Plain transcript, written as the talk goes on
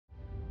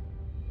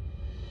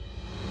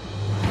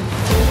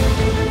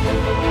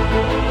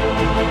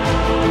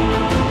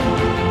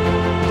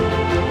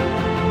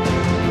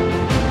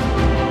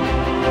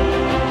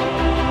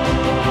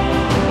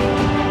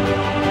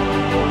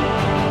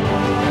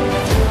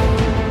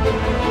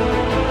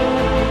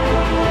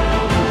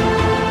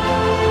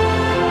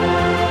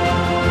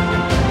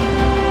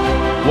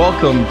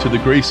Welcome to the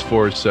Grace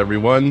Force,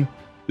 everyone.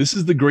 This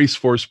is the Grace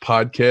Force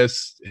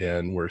podcast,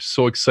 and we're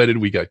so excited.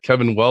 We got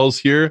Kevin Wells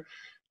here,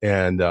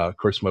 and of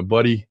course, my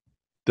buddy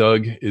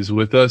Doug is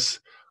with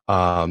us.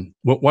 Want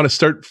to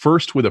start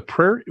first with a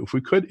prayer, if we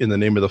could, in the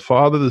name of the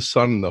Father, the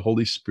Son, and the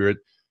Holy Spirit.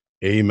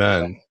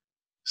 Amen.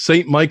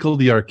 Saint Michael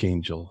the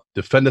Archangel,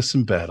 defend us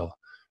in battle.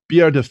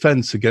 Be our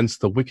defense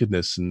against the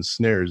wickedness and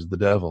snares of the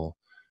devil.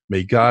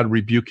 May God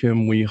rebuke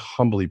him, we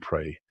humbly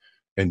pray.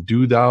 And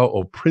do thou,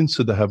 O Prince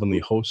of the heavenly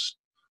host,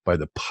 by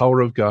the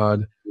power of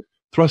God,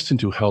 thrust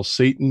into hell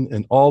Satan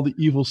and all the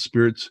evil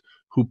spirits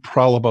who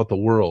prowl about the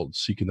world,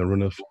 seeking the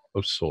ruin of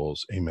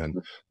souls. Amen.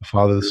 The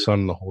Father, the Son,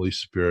 and the Holy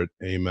Spirit.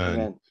 Amen.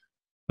 Amen.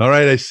 All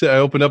right, I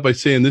opened up by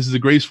saying this is the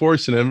Grace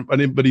Force, and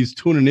anybody's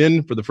tuning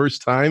in for the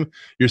first time,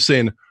 you're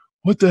saying,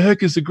 what the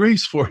heck is the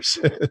Grace Force?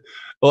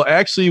 Well,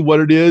 actually, what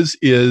it is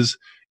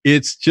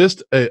it's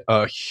just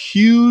a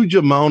huge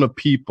amount of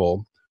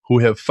people who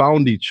have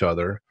found each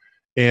other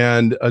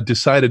and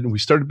decided. We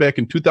started back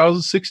in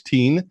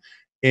 2016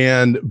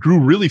 and grew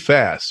really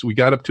fast. We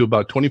got up to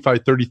about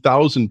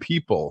 30,000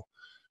 people.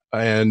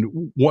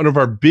 And one of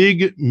our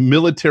big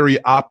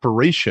military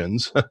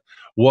operations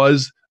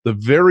was the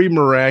very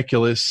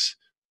miraculous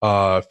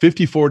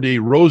 54-day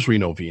Rosary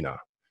Novena.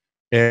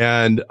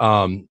 And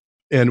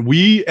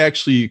we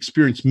actually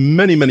experienced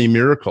many, many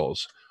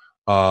miracles.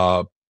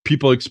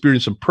 People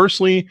experienced them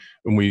personally,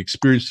 and we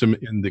experienced them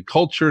in the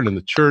culture and in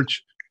the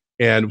church.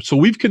 And so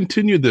we've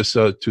continued this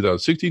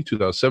 2016,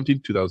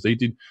 2017,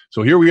 2018.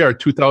 So here we are,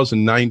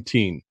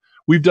 2019.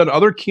 We've done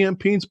other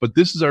campaigns, but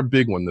this is our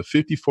big one, the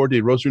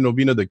 54-day Rosary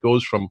Novena that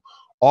goes from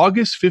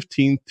August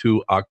 15th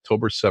to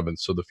October 7th.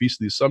 So the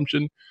Feast of the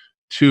Assumption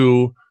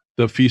to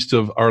the Feast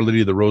of Our Lady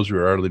of the Rosary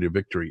or Our Lady of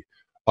Victory.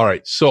 All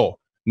right, so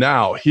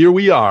now here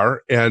we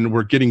are, and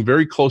we're getting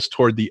very close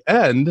toward the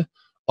end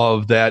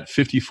of that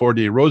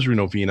 54-day Rosary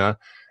Novena.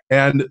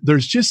 And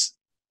there's just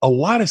a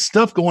lot of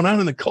stuff going on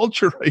in the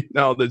culture right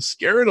now that's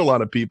scaring a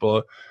lot of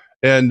people,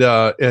 and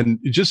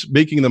just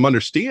making them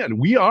understand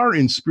we are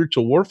in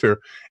spiritual warfare.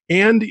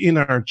 And in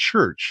our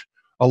church,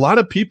 a lot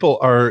of people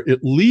are at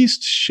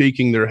least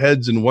shaking their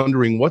heads and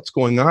wondering what's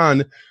going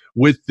on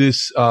with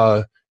this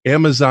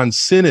Amazon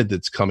Synod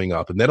that's coming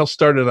up, and that'll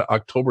start on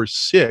October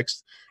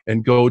 6th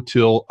and go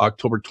till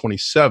October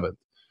 27th.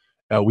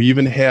 We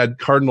even had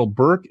Cardinal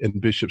Burke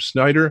and Bishop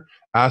Snyder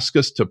ask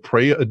us to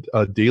pray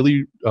a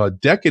daily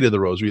decade of the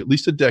Rosary, at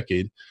least a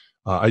decade.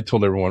 I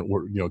told everyone,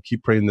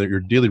 keep praying your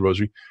daily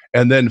Rosary,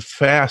 and then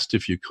fast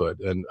if you could,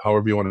 and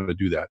however you wanted to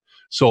do that.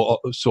 So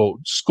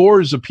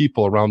scores of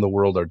people around the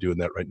world are doing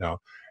that right now.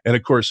 And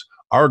of course,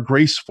 our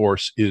Grace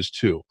Force is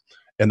too.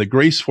 And the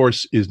Grace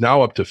Force is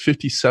now up to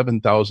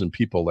 57,000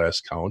 people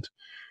last count.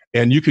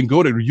 And you can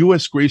go to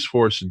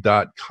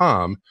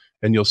usgraceforce.com,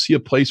 and you'll see a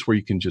place where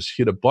you can just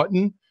hit a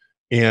button,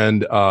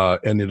 and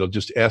it'll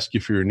just ask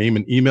you for your name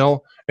and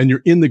email, and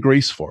you're in the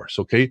Grace Force,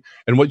 okay?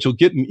 And what you'll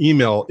get in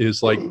email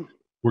is like,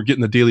 we're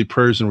getting the daily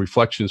prayers and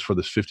reflections for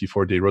this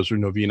 54-day Rosary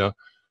Novena,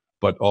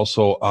 but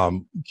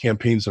also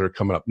campaigns that are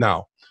coming up.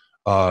 Now,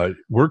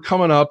 we're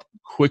coming up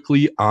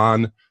quickly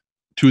on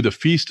to the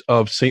Feast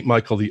of Saint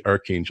Michael the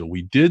Archangel.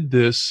 We did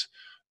this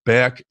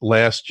back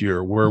last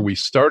year, where we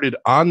started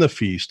on the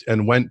feast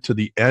and went to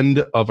the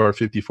end of our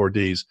 54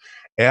 days,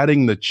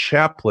 adding the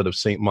chaplet of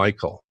Saint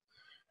Michael.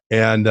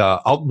 And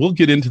we'll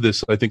get into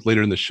this, I think,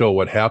 later in the show,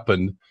 what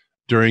happened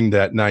during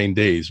that 9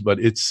 days. But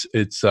it's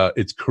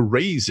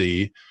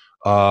crazy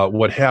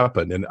what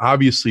happened. And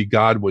obviously,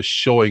 God was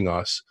showing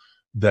us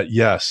that,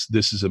 yes,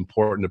 this is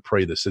important to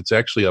pray this. It's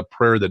actually a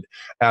prayer that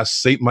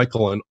asks Saint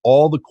Michael and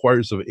all the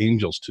choirs of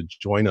angels to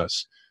join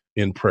us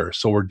in prayer.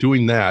 So we're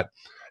doing that.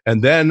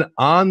 And then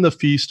on the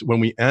feast, when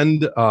we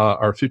end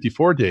our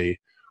 54-day,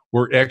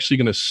 we're actually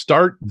going to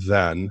start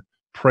then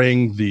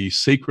praying the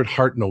Sacred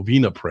Heart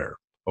Novena prayer,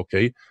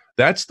 okay?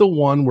 That's the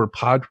one where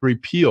Padre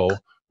Pio,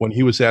 when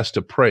he was asked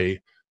to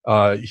pray,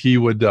 he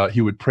would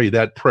pray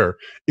that prayer.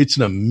 It's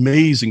an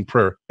amazing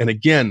prayer. And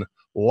again,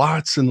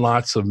 lots and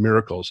lots of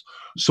miracles.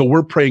 So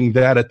we're praying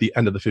that at the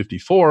end of the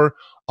 54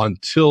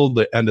 until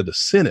the end of the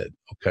Synod,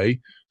 okay?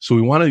 So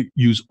we want to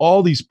use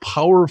all these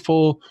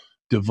powerful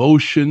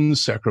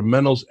devotions,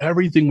 sacramentals,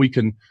 everything we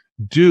can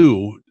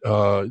do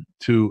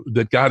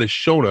that God has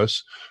shown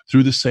us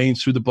through the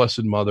saints, through the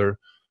Blessed Mother,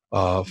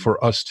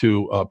 for us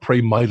to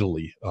pray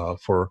mightily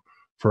for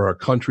our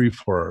country,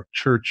 for our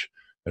church,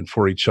 and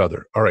for each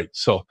other. All right,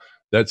 so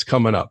that's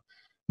coming up.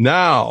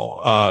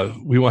 Now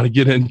we want to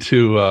get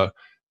into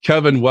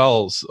Kevin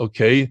Wells,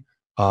 okay?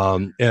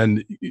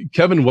 And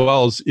Kevin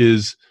Wells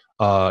is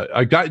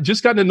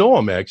just got to know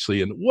him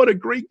actually, and what a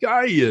great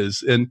guy he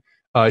is. And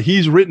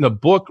he's written a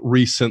book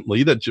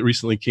recently that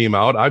recently came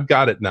out. I've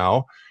got it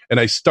now, and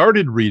I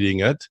started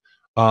reading it.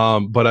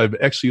 But I've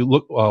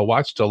actually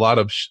watched a lot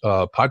of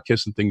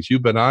podcasts and things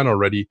you've been on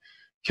already,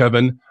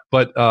 Kevin.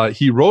 But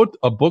he wrote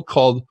a book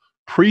called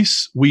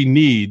Priests We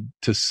Need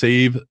to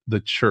Save the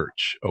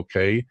Church,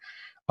 okay?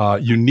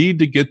 You need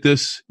to get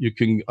this. You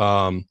can,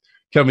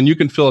 Kevin, you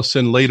can fill us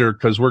in later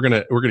because we're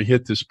gonna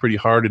hit this pretty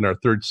hard in our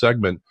third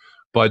segment.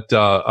 but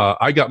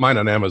I got mine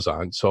on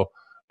Amazon. So,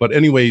 but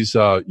anyways,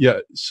 yeah.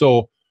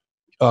 So,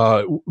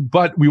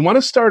 but we want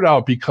to start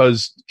out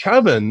because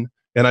Kevin,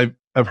 and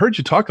I've heard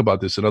you talk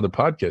about this in other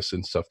podcasts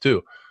and stuff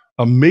too.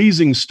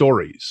 Amazing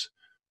stories,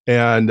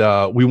 and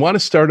we want to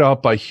start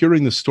out by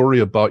hearing the story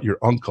about your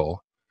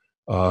uncle,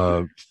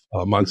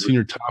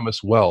 Monsignor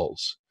Thomas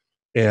Wells,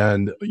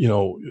 and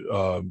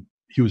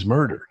he was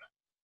murdered,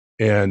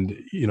 and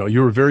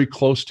you were very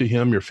close to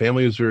him. Your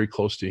family was very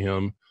close to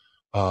him,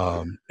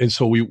 and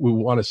so we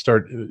want to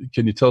start.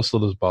 Can you tell us a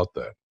little about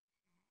that?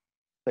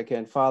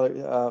 Again,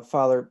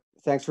 Father,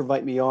 thanks for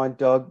inviting me on.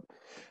 Doug,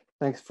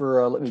 thanks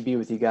for letting me be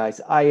with you guys.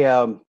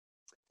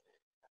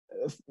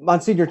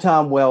 Monsignor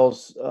Tom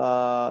Wells,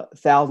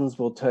 thousands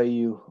will tell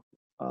you,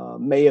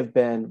 may have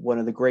been one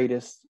of the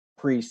greatest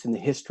priests in the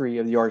history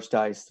of the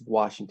Archdiocese of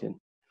Washington.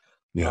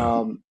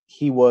 Yeah.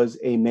 He was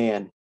a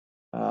man.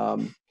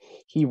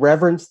 He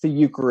reverenced the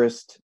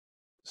Eucharist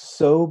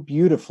so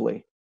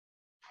beautifully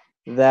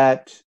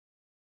that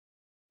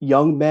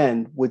young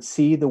men would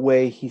see the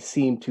way he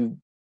seemed to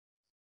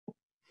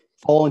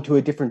fall into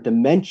a different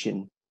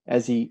dimension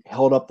as he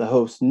held up the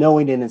host,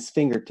 knowing in his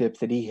fingertips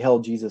that he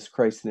held Jesus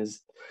Christ in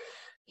his.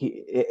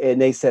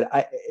 And they said,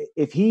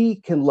 if he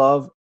can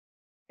love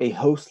a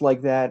host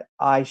like that,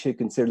 I should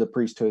consider the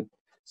priesthood.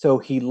 So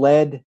he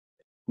led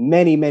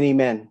many, many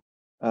men,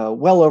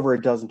 well over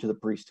a dozen, to the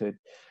priesthood.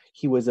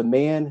 He was a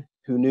man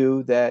who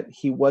knew that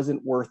he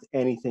wasn't worth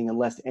anything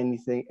unless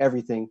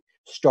everything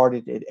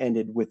started and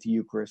ended with the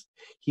Eucharist.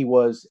 He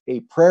was a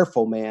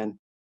prayerful man,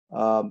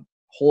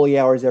 holy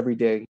hours every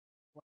day.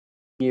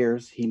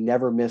 Years, he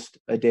never missed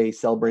a day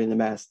celebrating the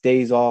Mass.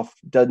 Days off,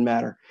 doesn't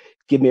matter.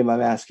 Give me my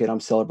Mass, kid. I'm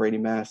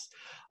celebrating Mass.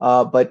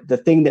 But the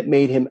thing that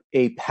made him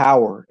a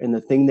power and the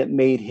thing that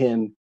made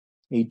him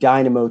a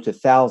dynamo to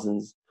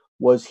thousands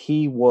was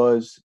he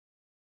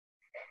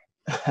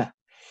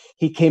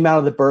came out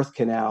of the birth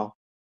canal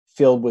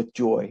filled with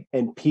joy,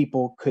 and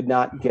people could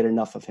not get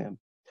enough of him.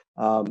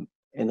 And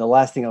the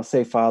last thing I'll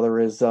say, Father,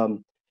 is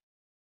the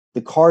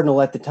Cardinal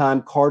at the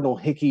time, Cardinal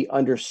Hickey,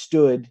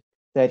 understood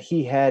that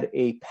he had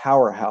a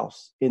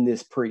powerhouse in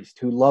this priest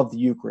who loved the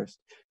Eucharist,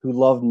 who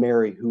loved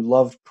Mary, who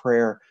loved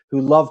prayer,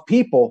 who loved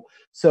people.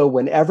 So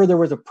whenever there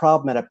was a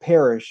problem at a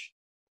parish,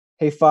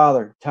 hey,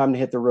 Father, time to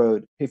hit the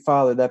road. Hey,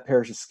 Father, that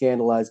parish is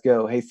scandalized.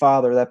 Go. Hey,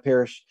 Father, that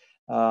parish,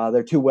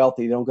 they're too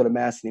wealthy. They don't go to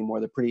Mass anymore.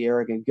 They're pretty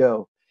arrogant.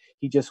 Go.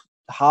 He just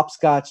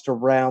hopscotched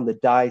around the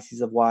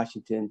Diocese of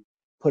Washington,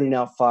 putting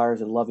out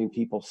fires and loving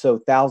people. So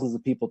thousands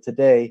of people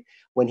today,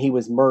 when he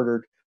was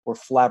murdered, were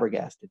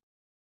flabbergasted.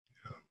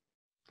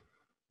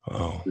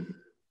 Oh,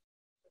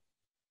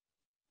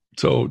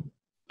 so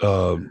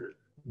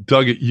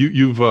Doug,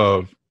 you've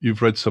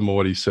read some of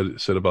what he said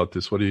about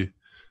this. What do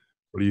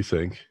you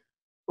think?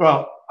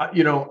 Well,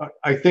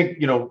 I think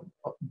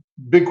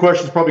big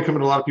questions probably coming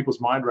to a lot of people's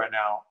mind right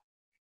now.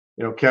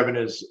 Kevin,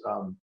 is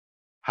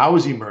how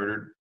was he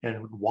murdered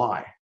and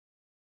why?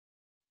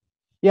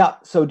 Yeah.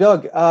 So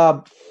Doug,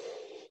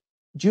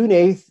 June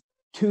 8th,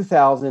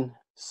 2000.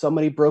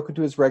 Somebody broke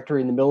into his rectory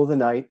in the middle of the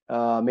night.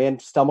 A man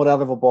stumbled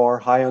out of a bar,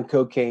 high on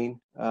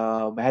cocaine,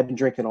 had been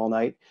drinking all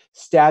night,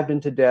 stabbed him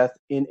to death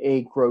in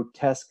a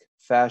grotesque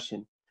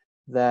fashion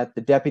that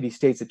the deputy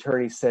state's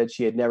attorney said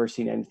she had never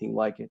seen anything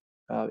like it.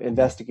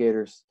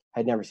 Investigators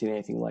had never seen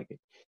anything like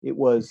it. It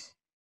was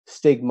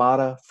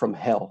stigmata from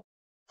hell.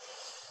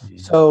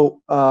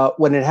 So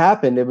when it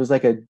happened, it was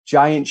like a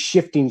giant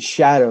shifting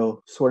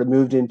shadow sort of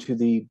moved into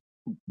the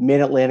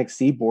mid-Atlantic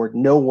seaboard.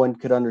 No one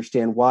could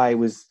understand why. It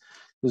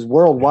was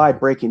worldwide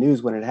breaking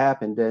news when it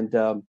happened.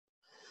 And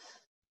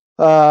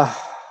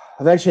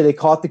eventually they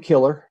caught the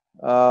killer.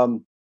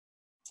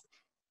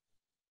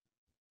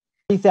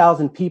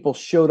 3,000 people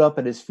showed up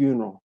at his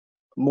funeral.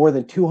 More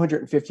than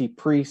 250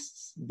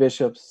 priests,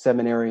 bishops,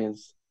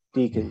 seminarians,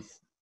 deacons.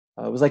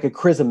 It was like a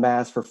chrism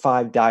mass for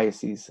 5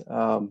 dioceses.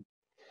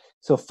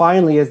 So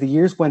finally, as the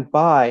years went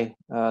by,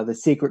 the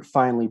secret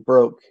finally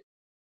broke.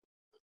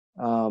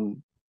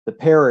 The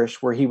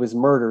parish where he was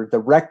murdered, the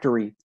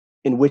rectory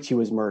in which he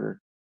was murdered,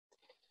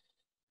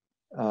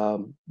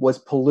 was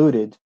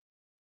polluted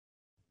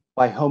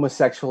by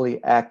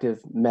homosexually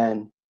active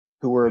men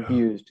who were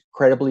abused,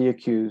 credibly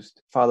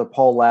accused. Father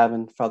Paul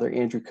Lavin, Father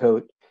Andrew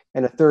Coate,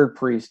 and a third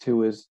priest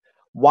who is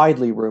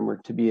widely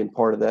rumored to be in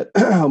part of that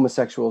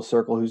homosexual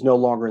circle, who's no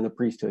longer in the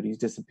priesthood. He's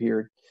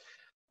disappeared.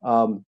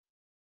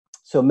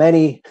 So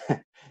many,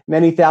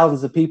 many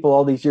thousands of people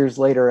all these years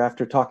later,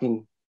 after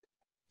talking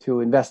to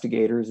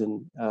investigators,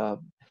 and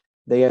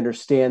they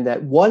understand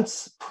that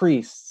once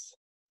priests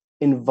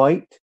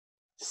invite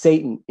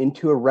Satan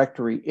into a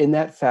rectory in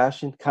that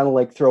fashion, kind of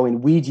like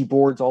throwing Ouija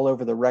boards all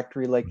over the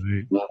rectory, like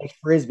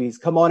frisbees.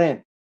 Come on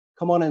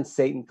in,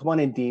 Satan. Come on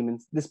in,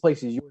 demons. This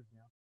place is yours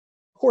now.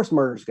 Of course,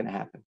 murder is going to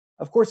happen.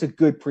 Of course, a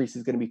good priest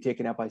is going to be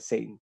taken out by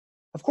Satan.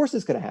 Of course,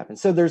 it's going to happen.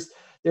 So there's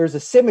a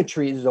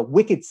symmetry. There's a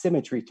wicked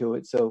symmetry to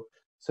it. So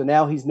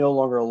now he's no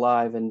longer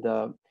alive, and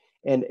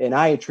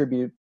I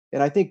attribute,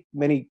 and I think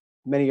many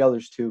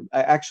others too.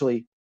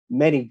 Actually,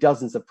 many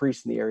dozens of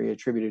priests in the area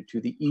attributed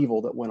to the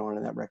evil that went on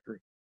in that rectory.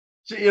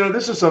 So,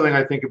 this is something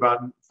I think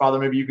about. And Father,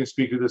 maybe you can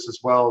speak to this as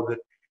well, that,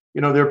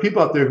 there are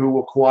people out there who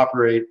will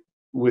cooperate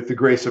with the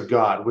grace of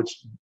God,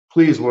 which,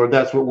 please, Lord,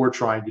 that's what we're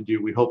trying to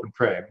do. We hope and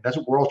pray. I mean, that's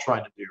what we're all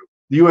trying to do.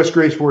 The U.S.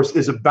 Grace Force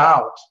is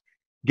about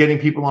getting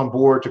people on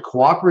board to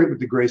cooperate with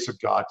the grace of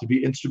God, to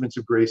be instruments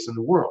of grace in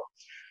the world.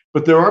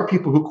 But there are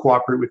people who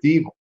cooperate with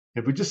evil.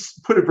 If we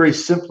just put it very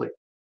simply,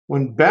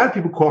 when bad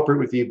people cooperate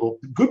with evil,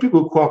 the good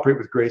people who cooperate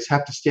with grace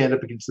have to stand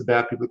up against the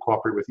bad people who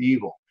cooperate with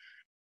evil.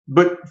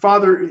 But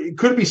Father, it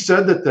could be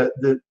said that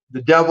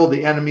the devil,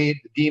 the enemy,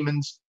 the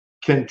demons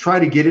can try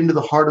to get into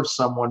the heart of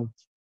someone,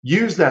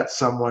 use that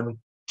someone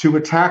to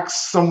attack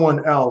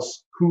someone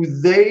else who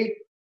they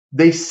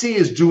see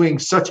as doing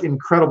such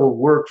incredible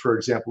work, for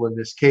example, in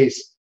this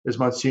case, as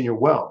Monsignor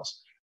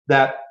Wells,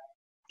 that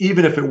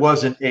even if it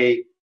wasn't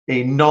a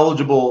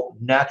knowledgeable,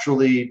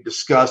 naturally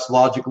discussed,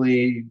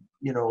 logically,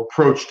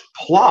 approached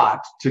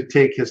plot to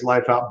take his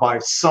life out by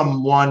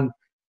someone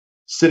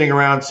sitting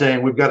around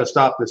saying, we've got to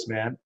stop this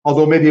man,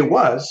 although maybe it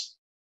was,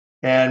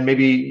 and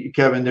maybe,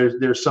 Kevin,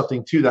 there's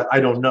something to that, I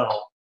don't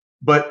know.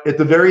 But at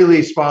the very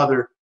least,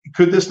 Father,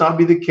 could this not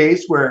be the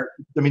case where,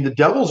 the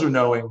devils are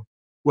knowing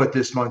what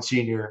this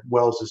Monsignor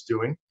Wells is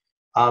doing?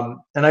 And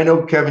I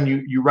know, Kevin,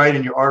 you write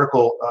in your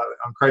article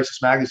on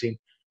Crisis Magazine,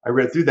 I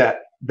read through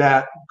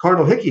that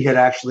Cardinal Hickey had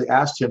actually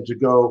asked him to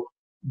go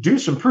do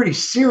some pretty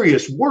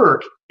serious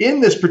work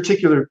in this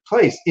particular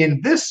place, in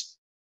this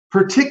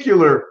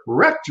particular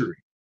rectory.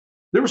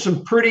 There was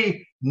some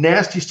pretty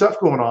nasty stuff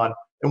going on.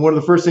 And one of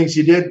the first things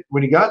he did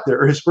when he got there,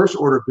 or his first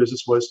order of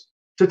business, was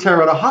to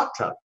tear out a hot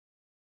tub.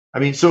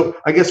 So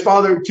I guess,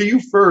 Father, to you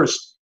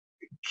first,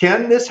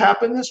 can this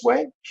happen this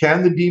way?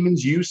 Can the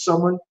demons use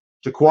someone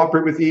to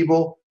cooperate with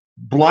evil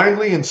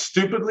blindly and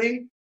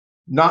stupidly,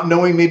 not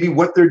knowing maybe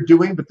what they're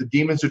doing, but the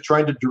demons are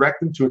trying to direct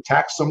them to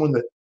attack someone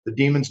that the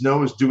demons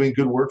know is doing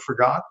good work for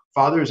God?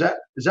 Father, is that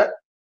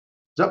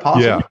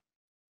possible? Yeah.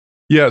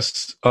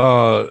 Yes.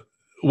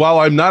 While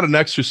I'm not an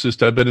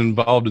exorcist, I've been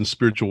involved in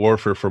spiritual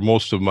warfare for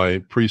most of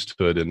my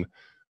priesthood, and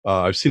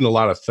I've seen a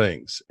lot of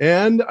things,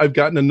 and I've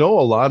gotten to know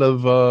a lot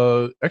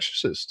of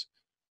exorcists.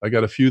 I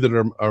got a few that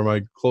are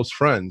my close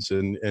friends,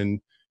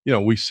 and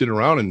we sit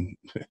around and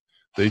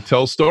they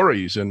tell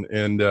stories,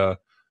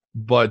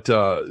 but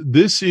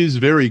this is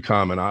very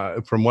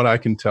common, from what I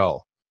can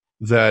tell.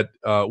 That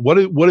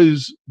what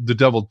does the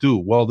devil do?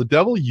 Well, the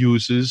devil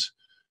uses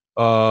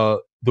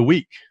the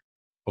weak.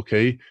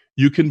 Okay,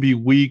 you can be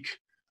weak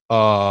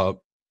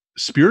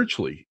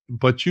spiritually,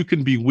 but you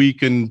can be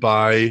weakened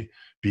by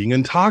being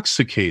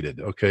intoxicated.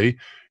 Okay,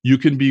 you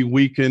can be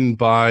weakened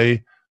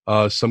by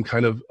some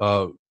kind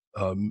of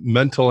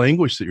mental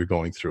anguish that you're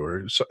going through,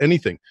 or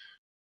anything.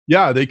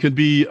 Yeah, they could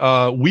be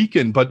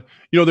weakened. But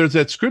there's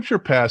that scripture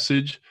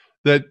passage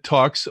that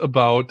talks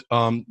about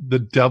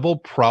the devil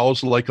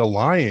prowls like a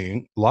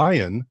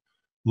lion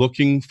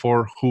looking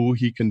for who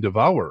he can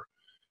devour.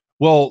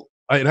 Well,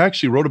 I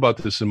actually wrote about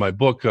this in my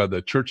book,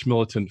 the Church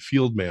Militant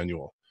Field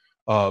Manual.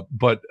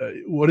 But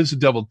what does the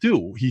devil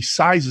do? He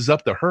sizes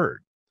up the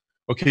herd.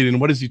 Okay, and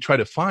what does he try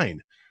to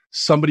find?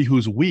 Somebody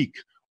who's weak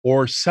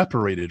or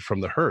separated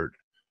from the herd,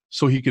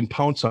 so he can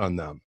pounce on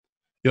them.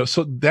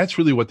 So that's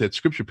really what that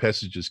scripture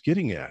passage is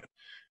getting at.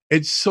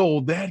 And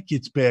so that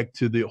gets back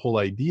to the whole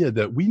idea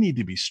that we need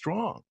to be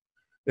strong,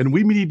 and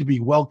we need to be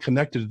well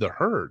connected to the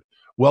herd,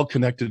 well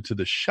connected to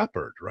the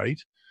shepherd, right?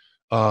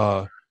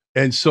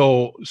 And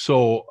so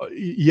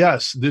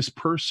yes, this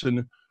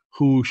person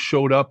who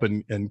showed up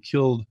and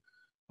killed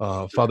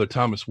Father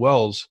Thomas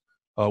Wells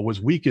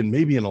was weakened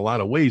maybe in a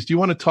lot of ways. Do you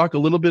want to talk a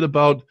little bit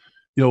about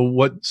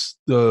what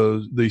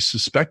they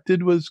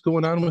suspected was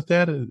going on with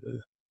that?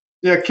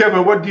 Yeah,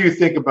 Kevin, what do you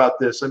think about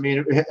this?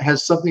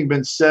 Has something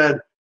been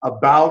said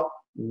about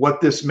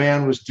what this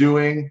man was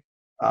doing?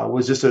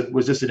 Was this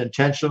an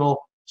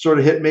intentional sort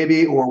of hit,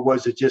 maybe, or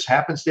was it just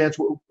happenstance?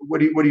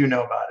 What do you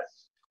know about it?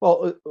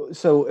 Well,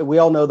 so we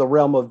all know the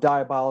realm of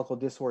diabolical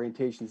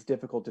disorientation is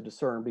difficult to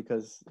discern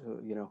because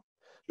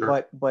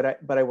Sure.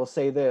 But I will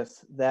say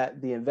this,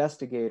 that the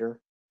investigator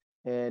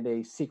and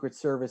a Secret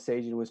Service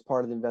agent who was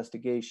part of the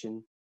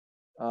investigation,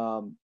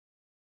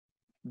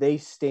 they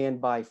stand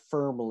by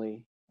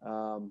firmly.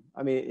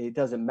 It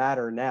doesn't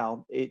matter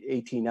now,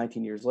 18,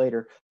 19 years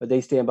later, but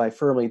they stand by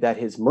firmly that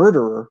his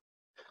murderer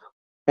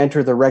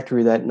entered the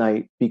rectory that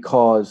night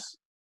because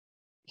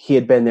he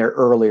had been there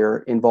earlier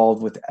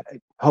involved with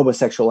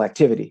homosexual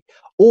activity,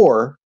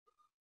 or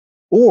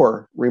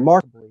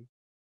remarkably,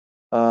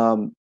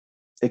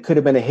 it could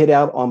have been a hit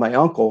out on my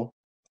uncle.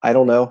 I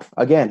don't know.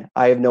 Again,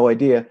 I have no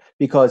idea,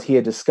 because he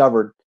had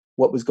discovered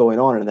what was going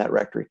on in that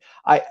rectory.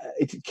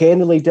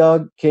 Candidly,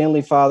 Doug,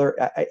 Father,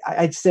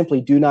 I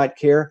simply do not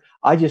care.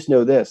 I just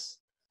know this.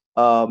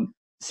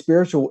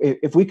 Spiritual,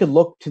 if we could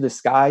look to the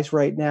skies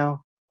right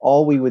now,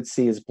 all we would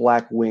see is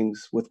black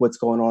wings with what's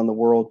going on in the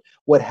world.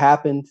 What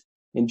happened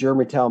in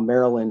Germantown,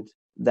 Maryland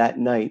that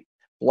night,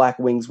 black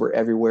wings were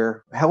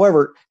everywhere.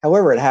 However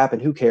it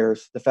happened, who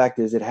cares? The fact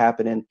is it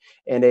happened.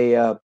 And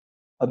a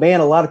man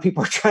a lot of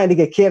people are trying to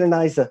get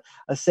canonized,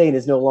 a saint,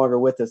 is no longer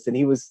with us. And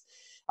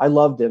I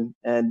loved him,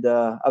 and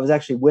I was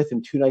actually with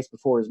him 2 nights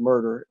before his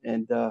murder,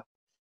 and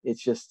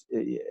it's just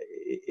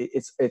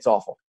it's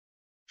awful.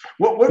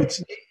 What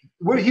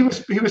he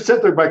was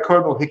sent there by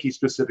Cardinal Hickey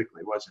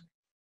specifically, wasn't he?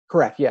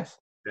 Correct. Yes.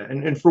 Yeah,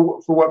 and for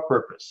what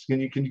purpose? Can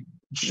you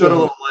shed a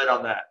little light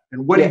on that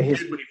and what he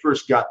did when he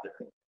first got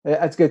there?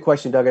 That's a good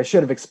question, Doug. I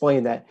should have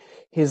explained that.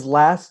 His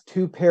last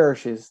 2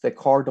 parishes that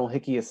Cardinal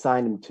Hickey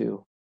assigned him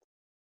to,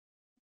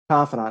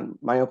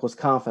 my uncle's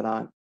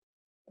confidant,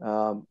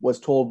 was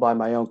told by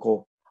my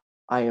uncle,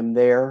 I am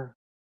there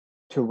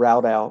to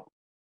rout out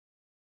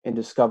and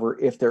discover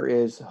if there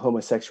is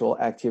homosexual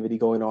activity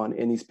going on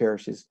in these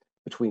parishes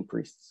between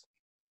priests.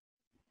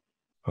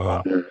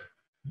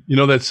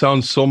 That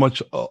sounds so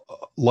much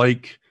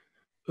like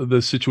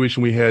the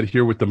situation we had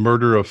here with the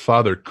murder of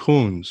Father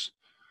Coons.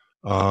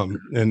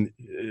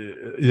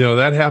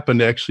 That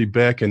happened actually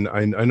back in,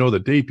 I know the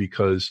date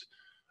because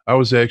I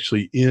was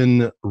actually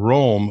in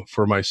Rome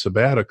for my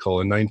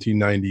sabbatical in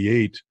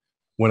 1998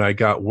 when I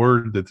got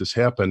word that this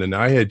happened, and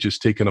I had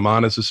just taken him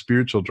on as a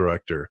spiritual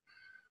director.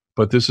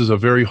 But this is a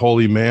very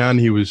holy man.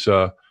 He was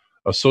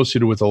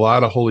associated with a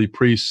lot of holy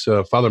priests.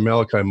 Father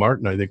Malachi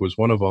Martin, I think, was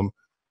one of them.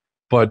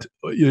 But,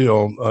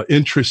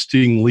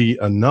 interestingly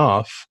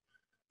enough,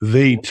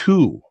 they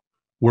too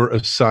were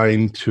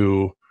assigned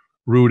to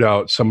root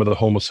out some of the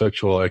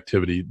homosexual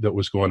activity that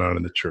was going on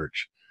in the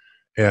church.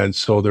 And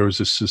so there was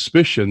a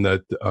suspicion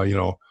that,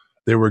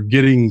 they were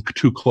getting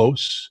too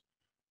close,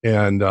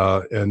 and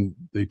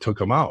they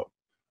took him out.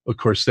 Of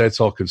course, that's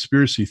all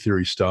conspiracy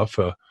theory stuff.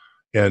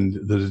 And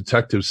the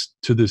detectives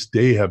to this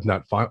day have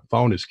not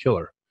found his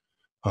killer.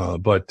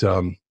 But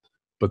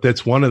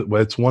that's one of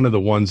the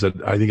ones that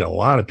I think a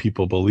lot of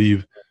people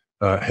believe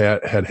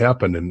had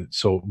happened. And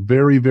so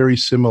very, very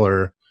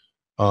similar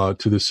to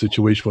this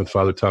situation with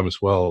Father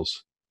Thomas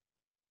Wells.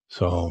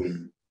 So,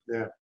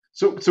 yeah.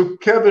 So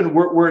Kevin,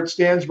 where it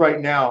stands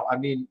right now, I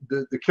mean,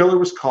 the killer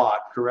was caught,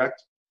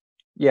 correct?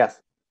 Yes.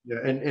 Yeah.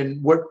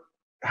 And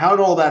how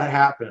did all that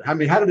happen? I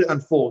mean, how did it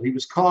unfold? He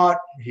was caught.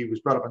 He was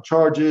brought up on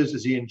charges.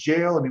 Is he in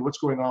jail? I mean, what's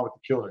going on with the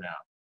killer now?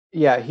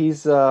 Yeah,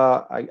 he's.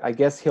 I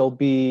guess he'll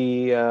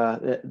be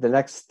the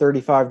next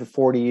 35 to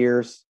 40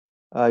 years.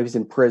 He was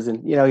in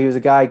prison. He was a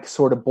guy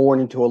sort of born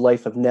into a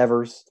life of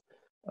nevers,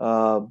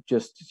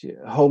 just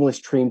homeless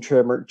tree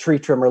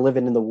trimmer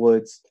living in the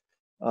woods.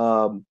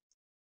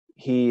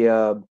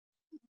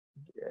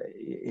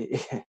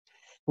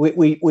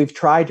 We've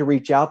tried to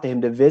reach out to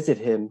him to visit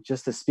him,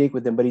 just to speak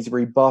with him, but he's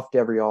rebuffed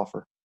every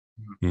offer.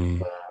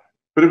 Mm-hmm.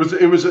 But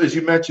it was as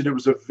you mentioned, it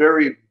was a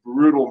very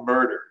brutal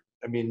murder.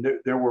 I mean,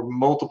 there were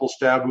multiple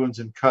stab wounds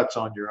and cuts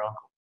on your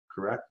uncle,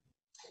 correct?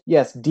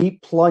 Yes,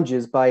 deep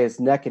plunges by his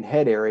neck and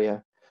head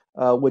area,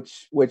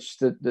 which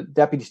the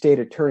Deputy State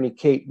Attorney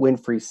Kate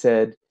Winfrey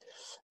said,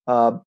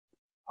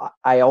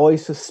 I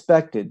always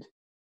suspected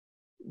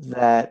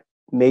that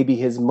maybe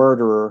his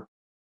murderer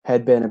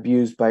had been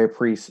abused by a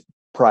priest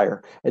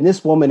prior. And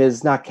this woman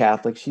is not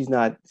Catholic. She's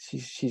not.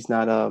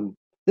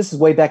 This is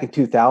way back in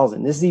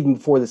 2000. This is even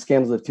before the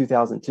scandals of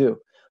 2002.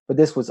 But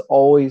this was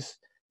always,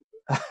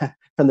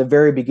 from the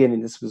very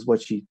beginning, this was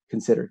what she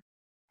considered.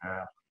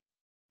 Yeah.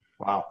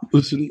 Wow.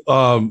 Listen,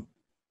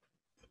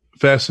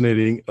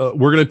 fascinating.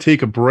 We're going to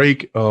take a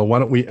break. Why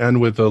don't we end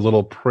with a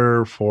little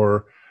prayer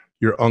for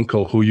your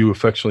uncle, who you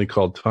affectionately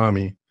called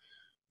Tommy.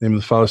 In the name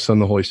of the Father, Son,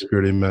 and the Holy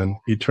Spirit, amen.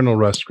 Eternal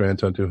rest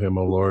grant unto him,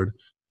 O Lord,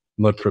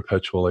 and let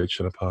perpetual light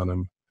shine upon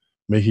him.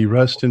 May he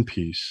rest in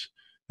peace,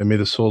 and may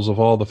the souls of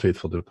all the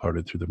faithful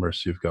departed through the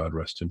mercy of God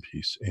rest in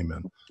peace.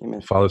 Amen. Amen.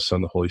 The Father, Son,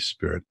 and the Holy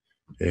Spirit.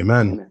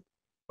 Amen. Amen.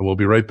 And we'll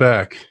be right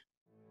back.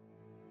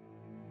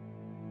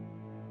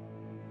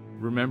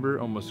 Remember,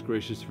 O most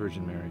gracious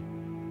Virgin Mary,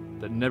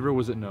 that never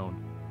was it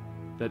known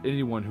that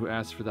anyone who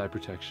asked for thy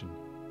protection,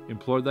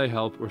 implored thy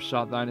help, or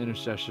sought thine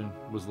intercession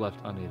was left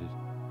unaided.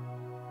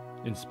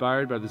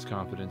 Inspired by this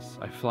confidence,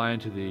 I fly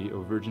unto thee,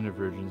 O Virgin of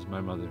Virgins,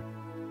 my Mother.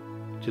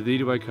 To thee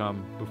do I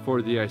come,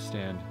 before thee I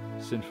stand,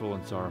 sinful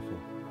and sorrowful.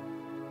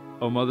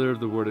 O Mother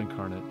of the Word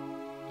incarnate,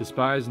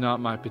 despise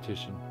not my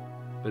petition,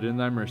 but in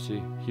thy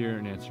mercy hear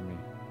and answer me.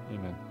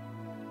 Amen.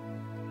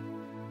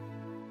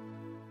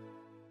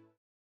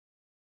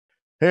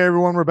 Hey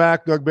everyone, we're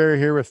back. Doug Barry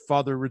here with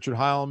Father Richard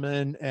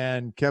Heilman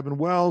and Kevin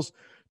Wells,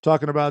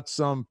 talking about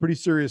some pretty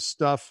serious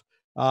stuff.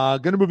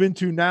 Going to move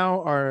into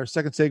now our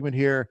second segment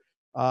here.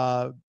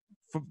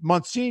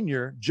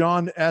 Monsignor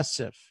John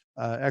Esseff,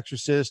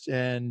 exorcist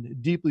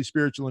and deeply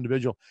spiritual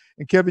individual.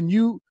 And Kevin,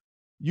 you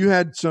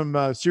had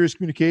some serious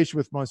communication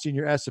with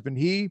Monsignor Esseff, and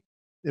he,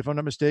 if I'm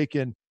not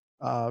mistaken,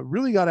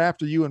 really got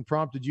after you and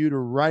prompted you to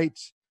write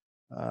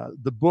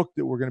the book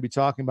that we're going to be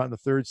talking about in the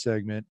third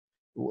segment.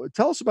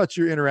 Tell us about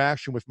your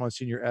interaction with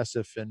Monsignor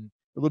Esseff and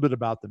a little bit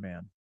about the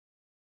man.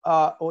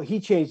 Well, he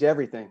changed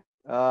everything.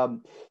 Let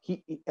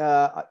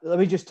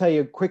me just tell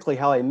you quickly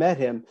how I met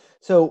him.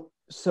 So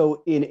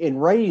in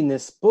writing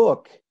this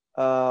book,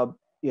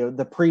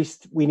 the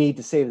priest we need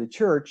to save the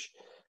church.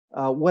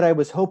 What I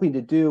was hoping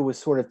to do was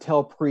sort of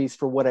tell priests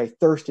for what I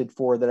thirsted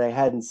for that I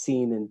hadn't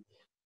seen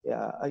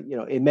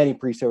in many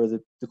priests over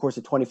the course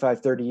of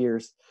 25, 30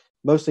 years,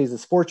 mostly as a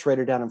sports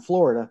writer down in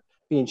Florida,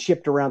 being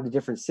shipped around to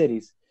different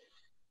cities.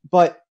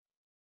 But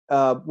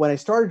when I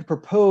started to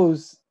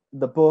propose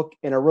the book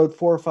and I wrote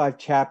 4 or 5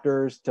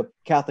 chapters to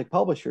Catholic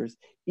publishers,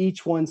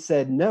 each one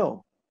said,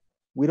 no,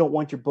 we don't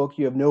want your book.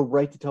 You have no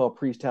right to tell a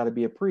priest how to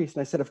be a priest.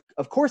 And I said,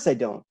 of course I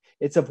don't.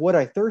 It's of what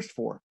I thirst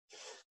for.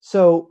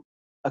 So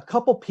a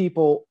couple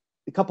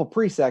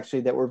priests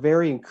actually that were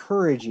very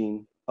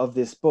encouraging of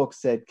this book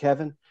said,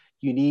 Kevin,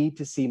 you need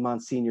to see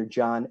Monsignor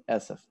John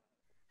Esseff.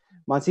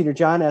 Monsignor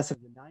John Esseff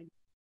is a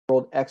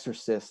 90-year-old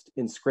exorcist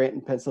in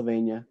Scranton,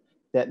 Pennsylvania,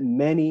 that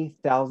many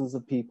thousands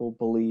of people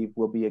believe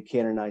will be a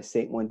canonized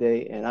saint one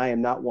day, and I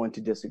am not one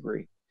to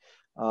disagree.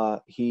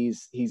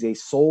 He's a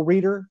soul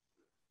reader.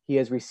 He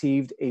has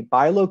received a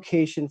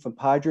bilocation from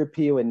Padre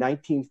Pio in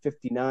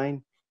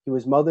 1959. He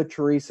was Mother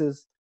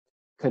Teresa's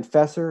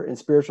confessor and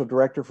spiritual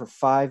director for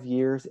 5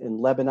 years in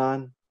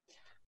Lebanon.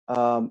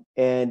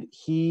 And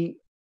he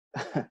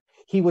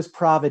was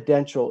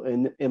providential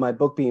in my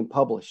book being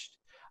published.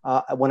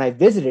 When I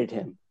visited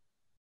him,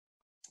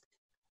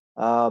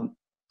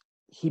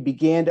 he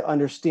began to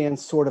understand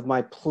sort of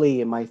my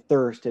plea and my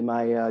thirst and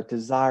my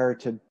desire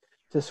to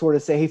sort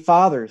of say, hey,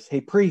 fathers,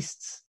 hey,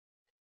 priests,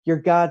 you're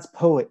God's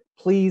poet.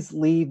 Please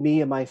lead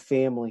me and my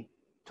family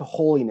to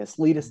holiness.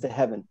 Lead us to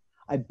heaven.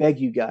 I beg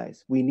you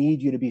guys, we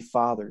need you to be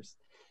fathers.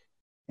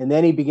 And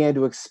then he began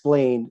to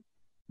explain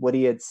what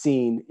he had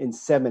seen in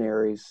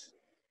seminaries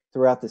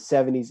throughout the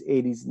 70s,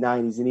 80s,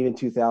 90s, and even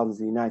 2000s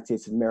in the United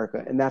States of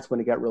America. And that's when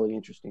it got really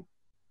interesting.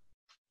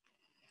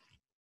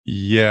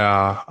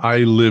 Yeah, I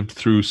lived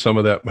through some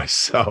of that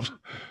myself,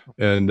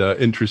 and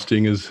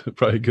interesting is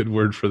probably a good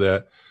word for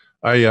that.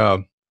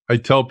 I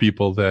tell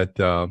people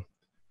that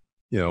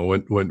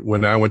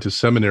when I went to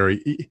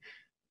seminary,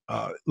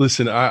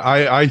 listen,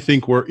 I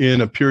think we're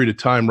in a period of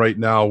time right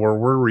now where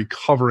we're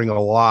recovering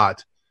a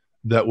lot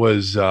that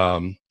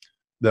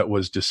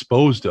was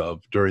disposed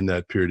of during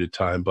that period of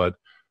time. But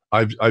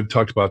I've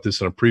talked about this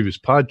on a previous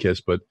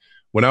podcast. But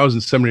when I was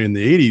in seminary in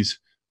the 80s.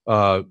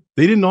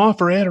 They didn't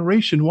offer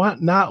adoration,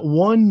 not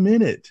 1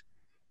 minute.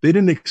 They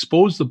didn't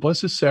expose the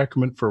Blessed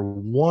Sacrament for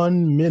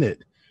 1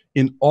 minute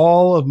in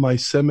all of my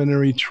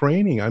seminary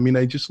training. I mean,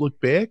 I just look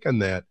back on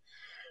that.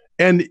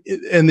 And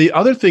the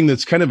other thing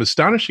that's kind of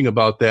astonishing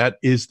about that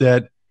is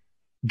that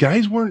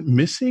guys weren't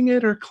missing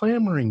it or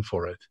clamoring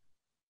for it,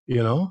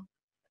 you know?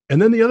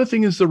 And then the other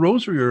thing is the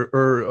rosary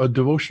or a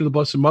devotion to the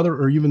Blessed Mother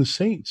or even the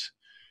saints.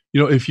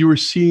 You know, if you were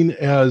seen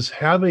as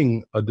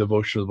having a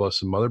devotion to the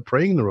Blessed Mother,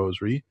 praying the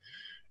rosary,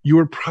 you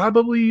were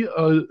probably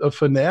a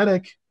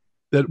fanatic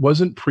that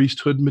wasn't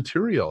priesthood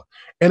material.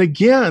 And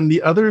again,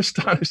 the other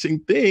astonishing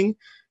thing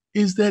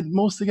is that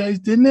most of the guys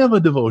didn't have a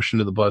devotion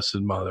to the Blessed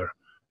Mother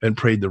and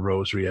prayed the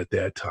rosary at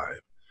that time.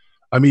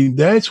 I mean,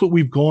 that's what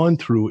we've gone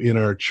through in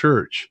our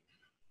church.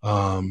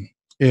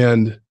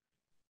 And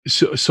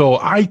so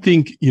I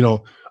think,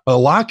 a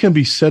lot can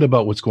be said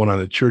about what's going on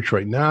in the church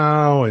right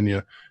now and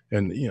the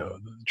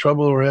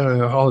trouble we're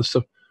having and all this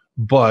stuff.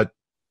 But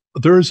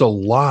there's a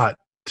lot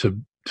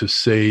to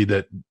say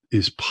that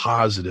is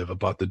positive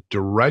about the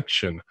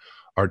direction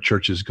our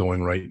church is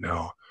going right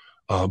now.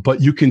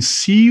 But you can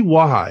see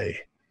why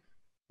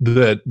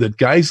that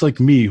guys like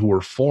me who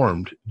were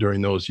formed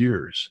during those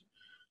years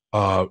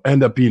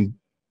end up being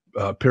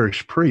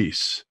parish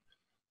priests.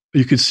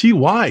 You can see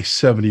why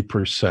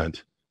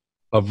 70%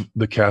 of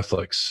the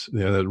Catholics,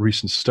 the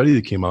recent study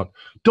that came out,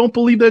 don't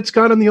believe that's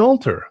God on the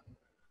altar.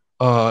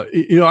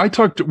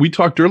 We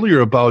talked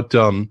earlier about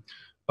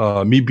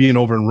me being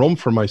over in Rome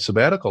for my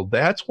sabbatical.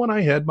 That's when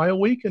I had my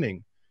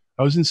awakening.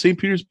 I was in St.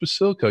 Peter's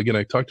Basilica. Again,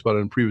 I talked about it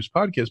in a previous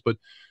podcast, but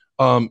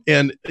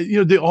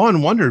the awe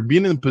and wonder,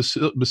 being in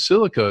the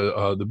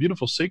Basilica, the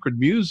beautiful sacred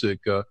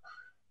music,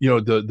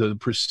 the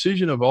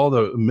precision of all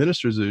the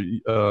ministers,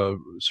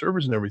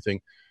 servers and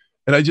everything.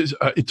 And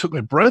it took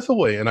my breath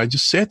away. And I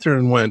just sat there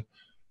and went,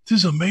 this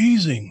is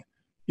amazing.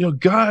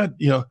 God,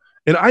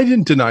 and I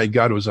didn't deny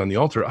God was on the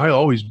altar. I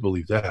always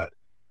believed that,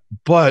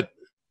 but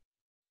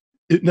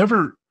it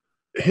never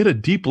hit a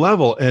deep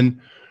level. And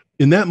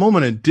in that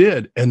moment it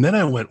did. And then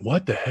I went,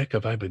 what the heck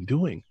have I been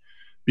doing?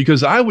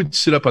 Because I would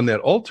sit up on that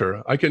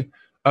altar. I can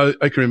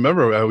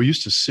remember I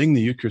used to sing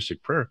the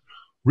Eucharistic prayer.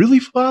 Really,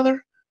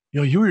 Father?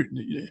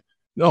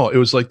 No, it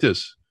was like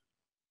this.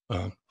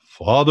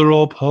 Father,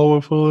 all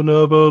powerful and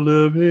ever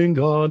living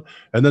God.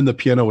 And then the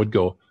piano would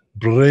go,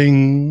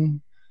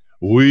 bring,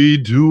 we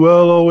do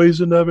well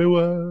always and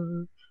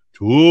everywhere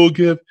to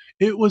give.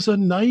 It was a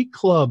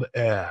nightclub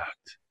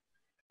act.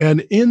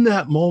 And in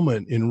that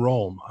moment in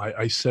Rome,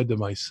 I said to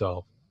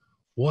myself,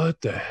 what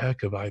the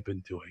heck have I been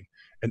doing?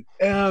 And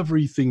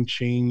everything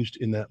changed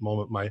in that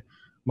moment.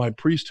 My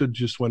priesthood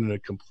just went in a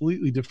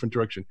completely different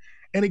direction.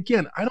 And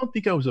again, I don't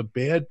think I was a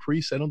bad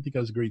priest. I don't think I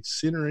was a great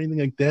sinner or anything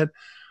like that.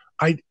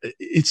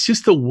 It's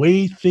just the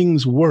way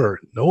things were.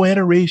 No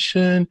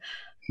adoration,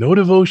 no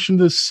devotion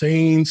to the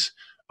saints.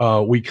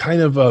 We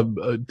kind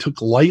of took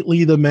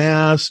lightly the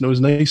Mass, and it was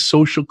a nice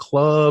social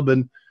club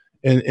and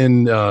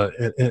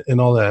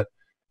all that.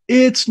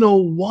 It's no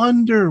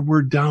wonder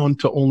we're down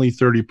to only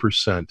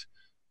 30%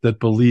 that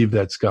believe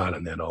that's God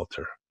on that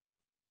altar.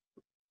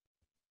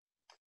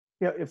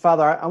 Yeah,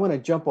 Father, I want to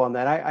jump on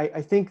that.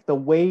 I think the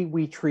way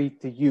we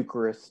treat the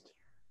Eucharist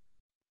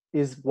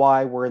is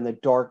why we're in the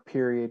dark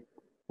period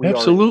we are in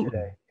Absolutely.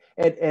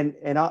 today.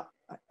 And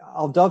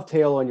I'll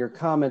dovetail on your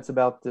comments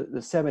about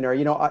the seminary.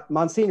 You know,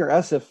 Monsignor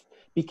Esif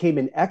became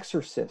an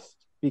exorcist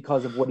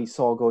because of what he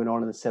saw going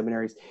on in the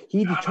seminaries.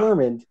 He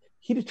determined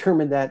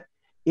that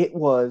it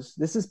was,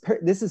 this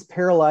is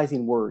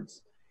paralyzing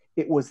words.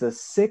 It was the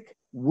sick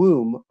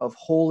womb of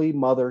Holy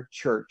Mother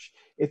Church.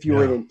 If you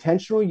were an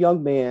intentional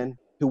young man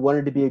who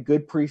wanted to be a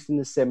good priest in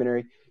the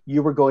seminary,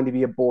 you were going to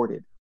be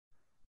aborted.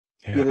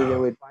 Either they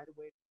would find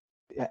a way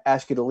to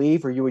ask you to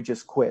leave, or you would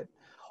just quit.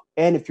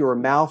 And if you were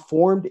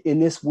malformed in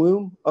this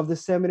womb of the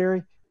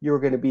seminary, you were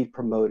going to be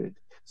promoted.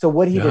 So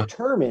what he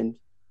determined,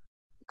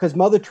 because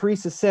Mother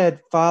Teresa said,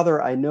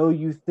 Father, I know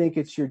you think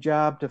it's your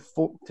job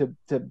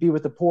to be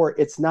with the poor.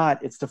 It's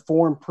not. It's to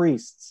form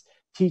priests,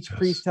 teach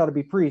priests how to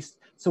be priests.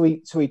 So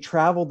he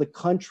traveled the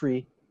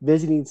country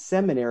visiting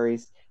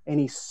seminaries, and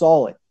he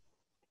saw it.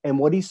 And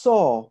what he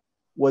saw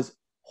was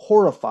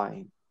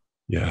horrifying.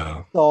 Yeah.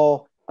 He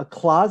saw a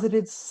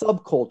closeted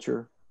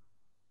subculture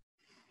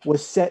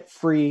was set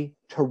free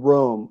to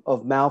roam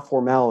of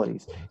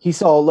malformalities. He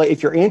saw, like,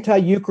 if you're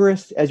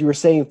anti-Eucharist, as you were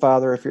saying,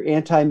 Father, if you're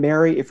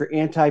anti-Mary, if you're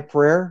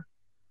anti-prayer,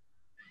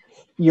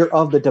 you're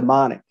of the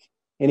demonic.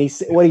 And he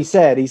said,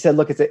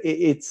 look,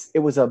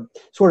 it was a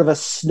sort of a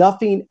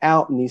snuffing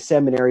out in these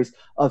seminaries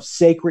of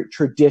sacred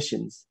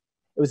traditions.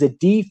 It was a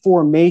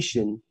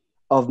deformation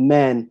of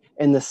men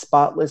and the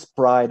spotless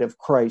bride of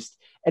Christ.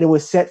 And it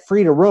was set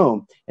free to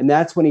roam. And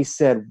that's when he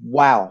said,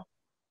 wow,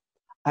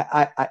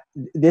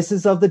 this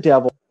is of the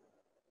devil.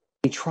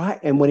 He tried,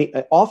 and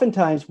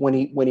oftentimes when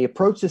he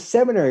approached the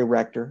seminary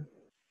rector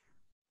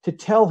to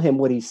tell him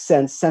what he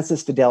sensed,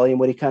 sensus fidelium,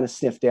 what he kind of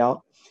sniffed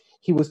out,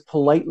 he was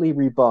politely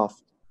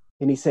rebuffed.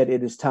 And he said,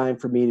 it is time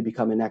for me to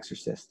become an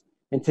exorcist.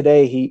 And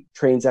today he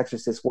trains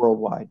exorcists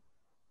worldwide.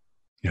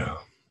 Yeah.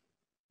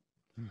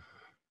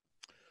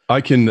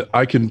 I can,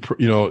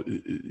 you know,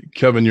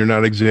 Kevin, you're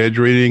not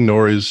exaggerating,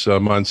 nor is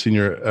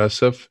Monsignor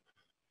Esif,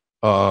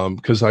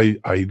 because I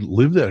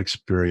lived that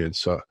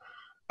experience.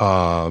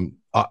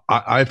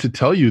 I have to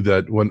tell you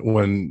that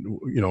when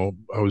you know,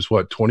 I was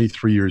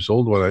 23 years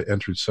old when I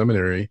entered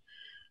seminary,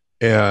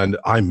 and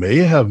I may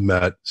have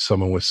met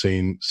someone with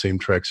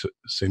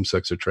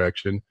same-sex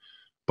attraction,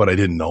 but I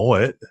didn't know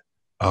it.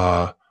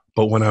 But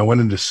when I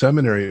went into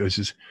seminary, it was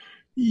just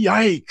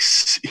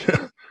yikes,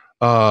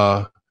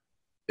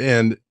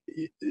 and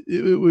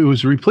it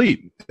was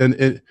replete,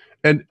 and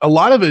a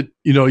lot of it,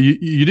 you know,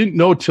 you didn't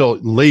know till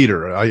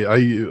later.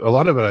 A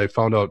lot of it I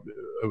found out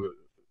in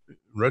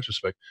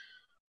retrospect.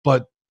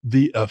 But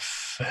the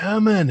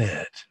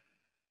effeminate,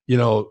 you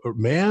know,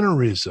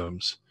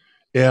 mannerisms,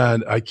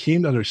 and I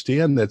came to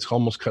understand that's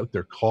almost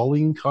their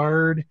calling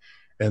card,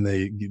 and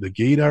the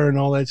gaydar and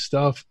all that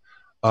stuff.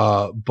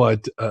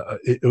 But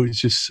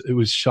it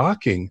was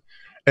shocking,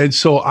 and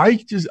so I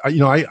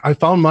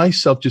found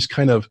myself just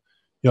kind of,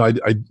 you know,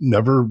 I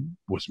never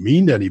was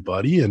mean to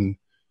anybody, and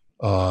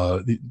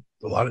a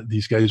lot of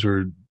these guys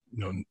were, you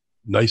know,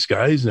 nice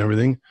guys and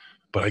everything,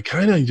 but I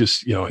kind of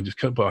just, you know, I just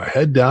kind of put my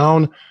head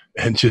down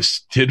and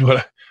just did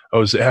what I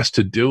was asked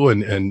to do,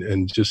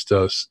 and just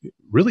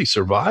really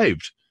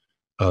survived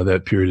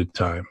that period of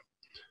time.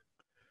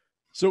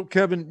 So,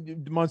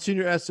 Kevin,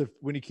 Monsignor Esif,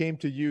 when he came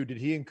to you, did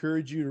he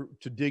encourage you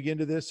to dig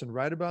into this and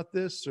write about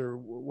this, or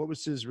what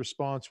was his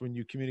response when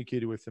you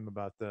communicated with him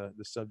about the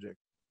subject?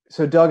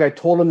 So, Doug, I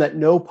told him that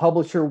no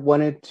publisher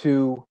wanted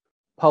to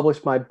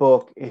publish my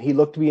book, and he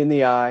looked me in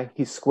the eye,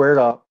 he squared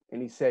up,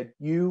 and he said,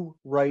 "You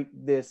write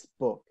this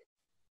book.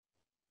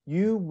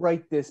 You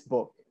write this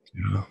book."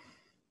 Yeah.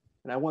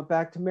 And I went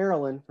back to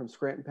Maryland from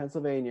Scranton,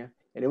 Pennsylvania,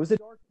 and it was a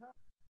dark time,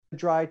 a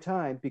dry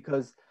time,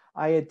 because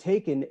I had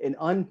taken an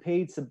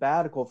unpaid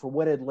sabbatical for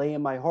what had lay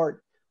in my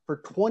heart for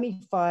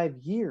 25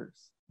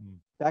 years.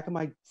 Back in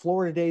my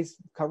Florida days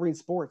covering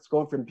sports,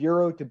 going from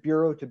bureau to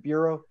bureau to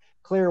bureau,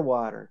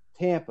 Clearwater,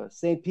 Tampa,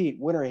 St. Pete,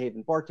 Winter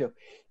Haven, Bartow.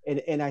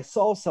 And I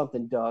saw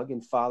something, Doug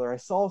and Father, I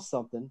saw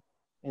something,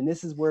 and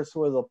this is where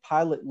sort of the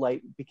pilot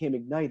light became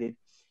ignited.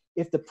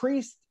 If the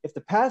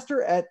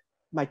pastor at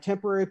my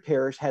temporary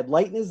parish had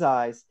light in his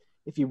eyes,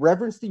 if he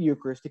reverenced the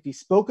Eucharist, if he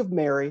spoke of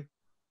Mary,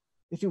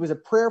 if he was a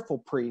prayerful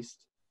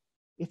priest,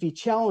 if he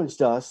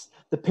challenged us,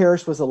 the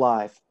parish was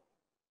alive.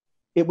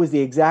 It was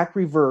the exact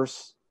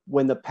reverse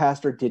when the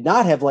pastor did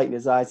not have light in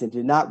his eyes and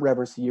did not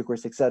reverence the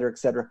Eucharist, et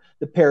cetera,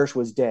 the parish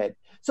was dead.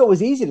 So it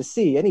was easy to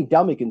see. Any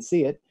dummy can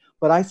see it.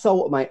 But I saw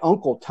what my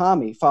uncle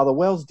Tommy, Father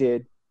Wells,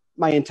 did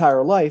my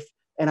entire life,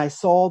 and I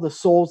saw the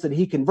souls that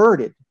he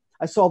converted.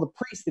 I saw the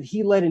priests that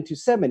he led into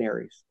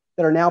seminaries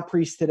that are now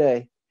priests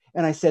today.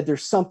 And I said,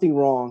 there's something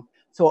wrong.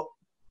 So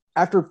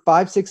after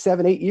 5, 6,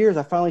 7, 8 years,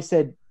 I finally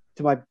said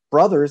to my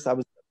brothers, I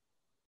was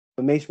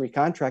a masonry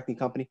contracting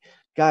company,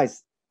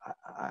 guys,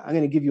 I'm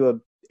going to give you a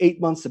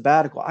 8-month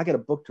sabbatical. I got a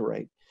book to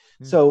write.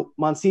 So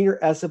Monsignor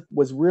Essep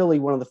was really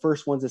one of the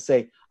first ones to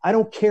say, I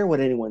don't care what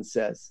anyone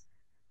says.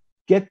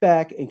 Get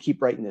back and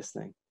keep writing this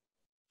thing.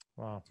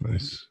 Wow.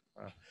 Nice.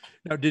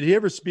 Now, did he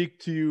ever speak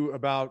to you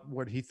about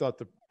what he thought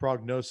the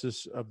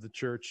prognosis of the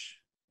church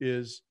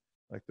is,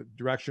 like the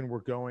direction we're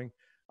going?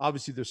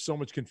 Obviously, there's so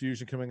much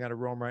confusion coming out of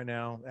Rome right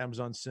now,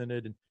 Amazon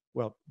Synod, and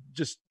well,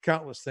 just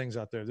countless things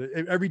out there.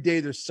 Every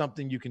day there's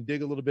something you can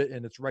dig a little bit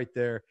and it's right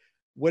there.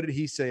 What did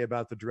he say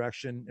about the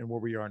direction and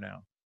where we are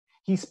now?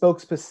 He spoke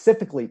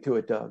specifically to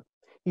it, Doug.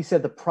 He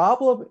said the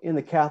problem in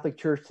the Catholic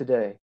Church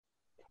today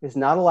is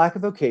not a lack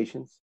of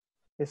vocations.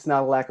 It's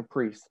not a lack of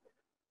priests.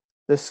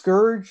 The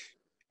scourge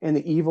and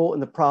the evil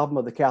and the problem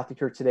of the Catholic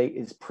Church today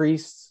is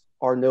priests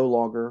are no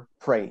longer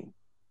praying.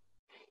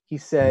 He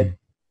said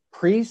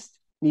priests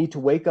need to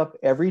wake up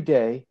every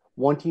day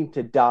wanting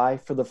to die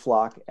for the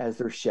flock as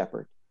their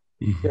shepherd.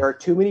 There are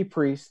too many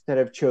priests that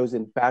have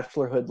chosen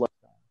bachelorhood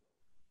lifestyle.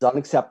 It's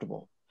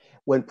unacceptable.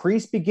 When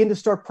priests begin to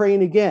start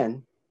praying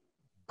again,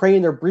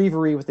 praying their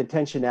breviary with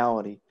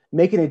intentionality,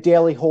 making a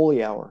daily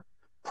holy hour,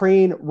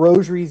 praying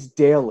rosaries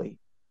daily,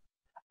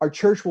 our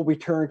church will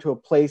return to a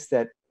place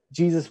that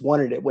Jesus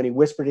wanted it when he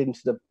whispered it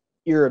into the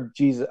ear of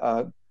Jesus,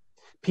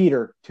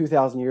 Peter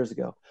 2,000 years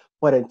ago.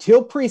 But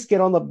until priests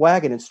get on the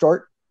wagon and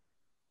start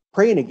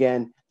praying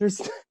again,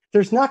 there's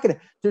not going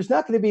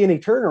to be any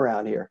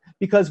turnaround here,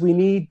 because we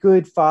need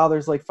good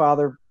fathers like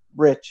Father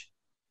Rich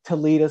to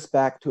lead us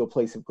back to a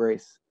place of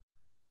grace.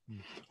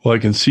 Well, I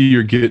can see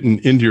you're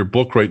getting into your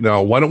book right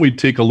now. Why don't we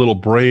take a little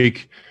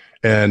break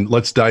and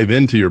let's dive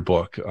into your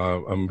book?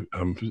 I'm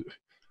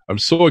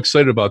so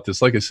excited about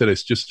this. Like I said, I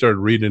just started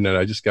reading it.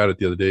 I just got it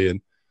the other day,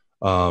 and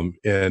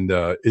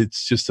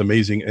it's just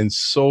amazing and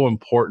so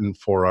important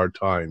for our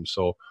time.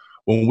 So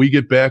when we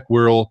get back,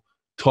 we'll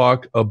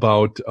talk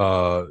about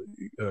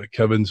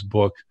Kevin's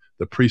book,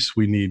 The Priests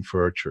We Need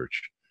for Our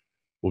Church.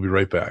 We'll be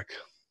right back.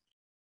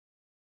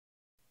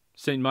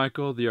 Saint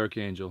Michael the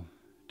Archangel,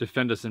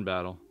 defend us in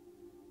battle.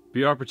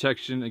 Be our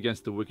protection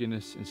against the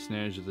wickedness and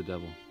snares of the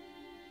devil.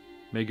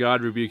 May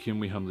God rebuke him,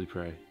 we humbly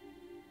pray.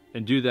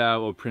 And do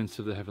thou, O Prince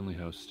of the heavenly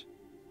host,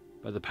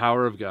 by the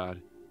power of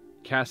God,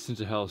 cast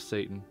into hell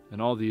Satan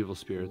and all the evil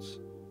spirits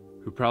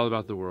who prowl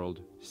about the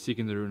world,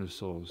 seeking the ruin of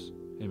souls.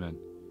 Amen.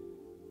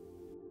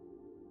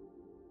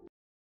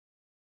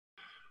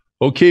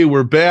 Okay,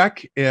 we're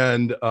back,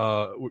 and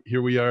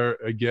here we are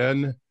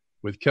again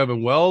with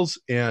Kevin Wells.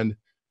 And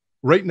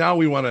right now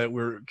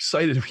we're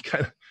excited. We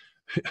kind of,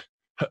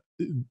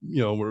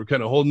 we're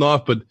kind of holding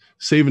off, but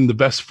saving the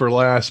best for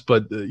last.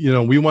 But,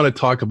 we want to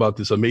talk about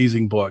this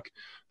amazing book,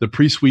 The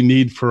Priests We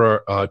Need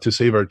for our, to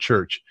Save Our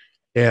Church.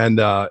 And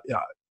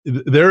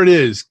there it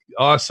is.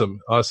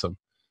 Awesome.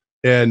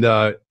 And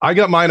I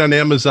got mine on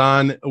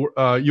Amazon.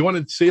 You want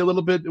to say a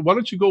little bit? Why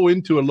don't you go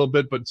into it a little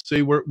bit, but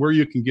say where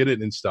you can get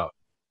it and stuff.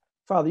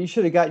 Father, you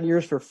should have gotten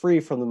yours for free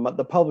from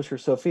the publisher,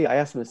 Sophia. I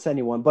asked him to send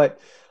you one,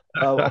 but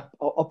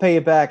I'll pay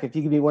you back if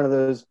you give me one of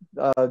those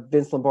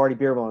Vince Lombardi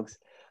beer mugs.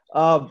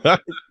 It's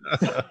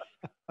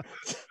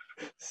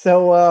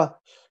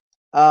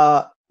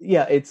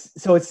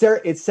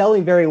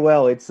selling very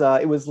well.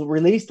 It was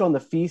released on the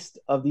Feast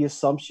of the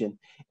Assumption,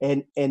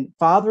 and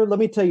Father, let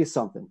me tell you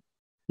something.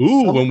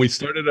 When we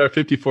started our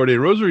 54-day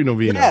Rosary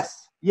Novena.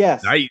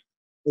 Yes. Nice.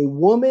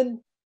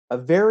 A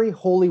very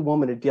holy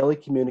woman, a daily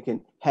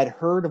communicant, had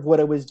heard of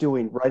what I was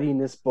doing, writing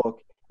this book,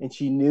 and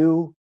she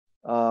knew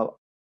I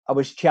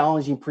was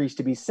challenging priests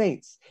to be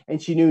saints,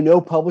 and she knew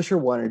no publisher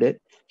wanted it.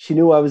 She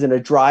knew I was in a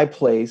dry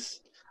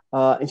place,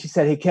 and she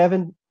said, "Hey,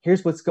 Kevin,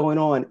 here's what's going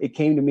on." It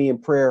came to me in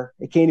prayer.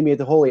 It came to me at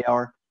the holy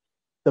hour.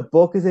 The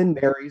book is in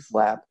Mary's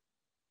lap.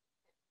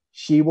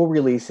 She will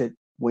release it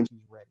when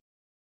she's ready.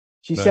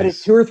 She said it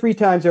 2 or 3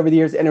 times over the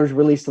years, and it was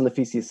released on the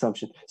Feast of the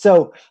Assumption.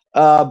 So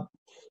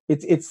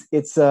it's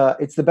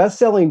the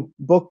best-selling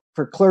book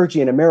for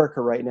clergy in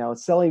America right now.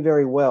 It's selling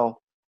very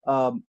well.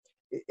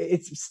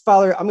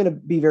 Father, I'm going to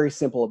be very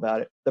simple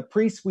about it. The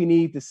priests we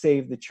need to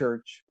save the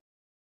church,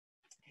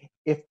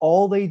 if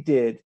all they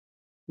did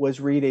was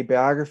read a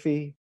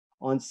biography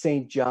on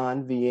St.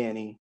 John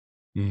Vianney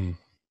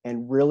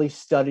and really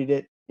studied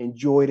it,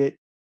 enjoyed it,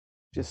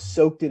 just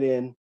soaked it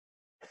in,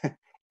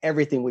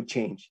 everything would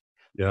change.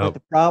 Yeah.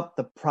 But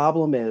the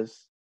problem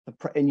is,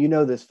 and you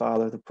know this,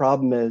 Father, the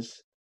problem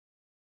is,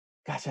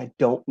 gosh, I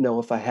don't know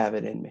if I have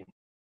it in me.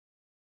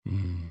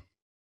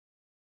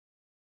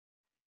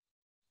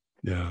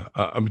 Yeah.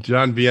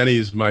 John Vianney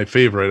is my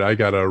favorite. I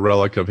got a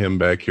relic of him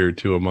back here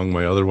too, among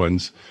my other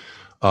ones.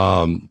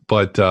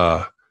 But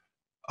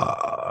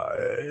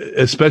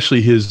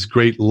especially his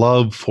great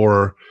love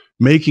for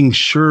making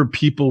sure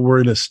people were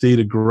in a state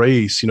of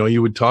grace. He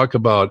would talk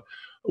about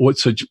what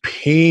such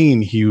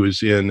pain he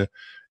was in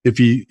if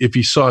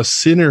he saw a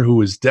sinner who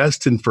was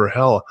destined for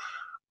hell.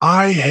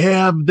 I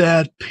have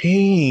that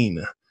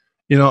pain.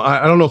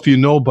 I don't know if you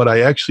know, but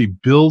I actually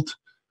built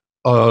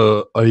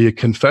a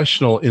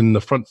confessional in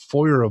the front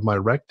foyer of my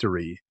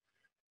rectory.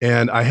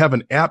 And I have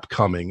an app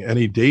coming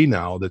any day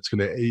now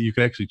you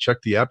can actually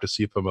check the app to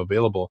see if I'm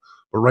available.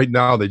 But right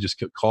now they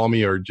just call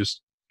me or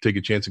just take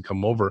a chance and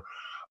come over.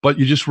 but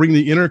you just ring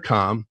the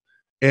intercom,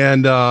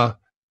 and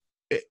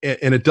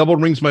it double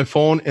rings my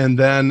phone, and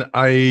then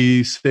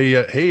I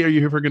say, "Hey, are you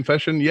here for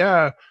confession?"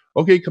 "Yeah."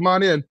 "Okay, come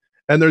on in."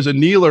 And there's a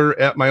kneeler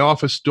at my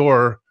office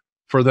door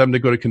for them to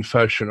go to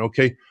confession.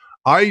 Okay,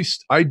 I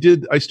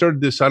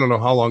started this, I don't know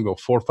how long ago,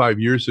 4 or 5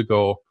 years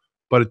ago,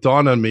 but it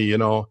dawned on me,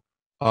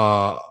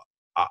 uh,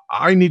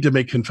 I need to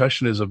make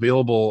confession as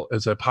available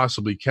as I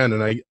possibly can,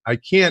 and I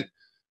can't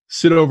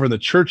sit over in the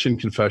church in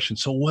confession.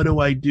 So what do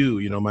I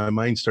do? My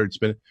mind started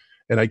spinning,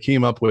 and I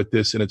came up with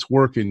this, and it's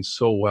working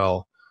so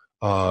well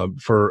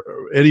for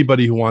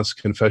anybody who wants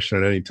confession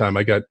at any time.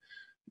 I got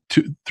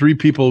three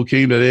people who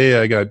came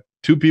today. I got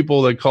two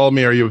people that called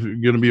me. "Are you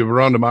going to be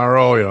around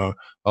tomorrow?"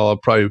 I'll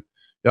probably,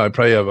 I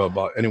probably have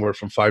about anywhere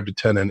from 5 to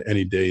 10 in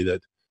any day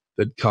that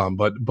come.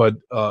 But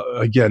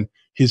again,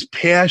 his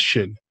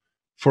passion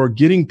for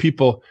getting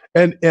people,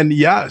 and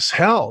yes,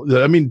 hell,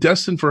 I mean,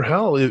 destined for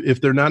hell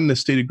if they're not in a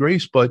state of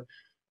grace, but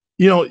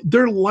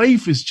their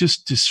life is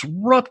just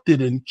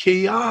disrupted and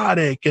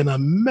chaotic and a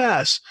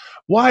mess.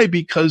 Why?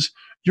 Because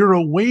you're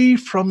away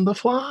from the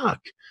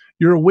flock.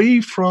 You're away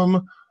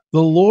from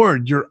the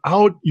Lord. You're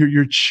out,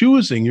 you're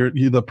choosing, you're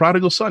the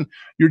prodigal son.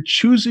 You're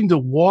choosing to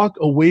walk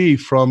away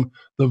from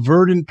the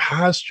verdant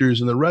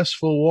pastures and the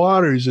restful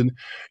waters,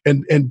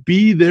 and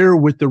be there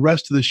with the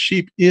rest of the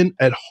sheep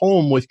at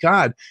home with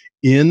God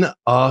in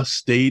a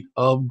state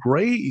of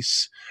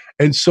grace.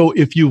 And so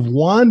if you've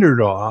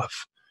wandered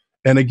off,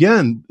 and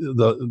again,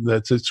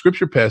 that's a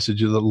scripture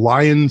passage of the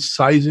lion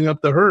sizing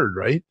up the herd,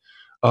 right?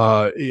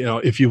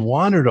 If you've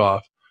wandered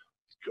off,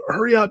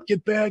 hurry up,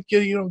 get back,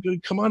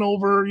 come on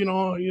over,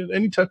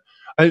 anytime.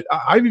 I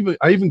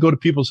even go to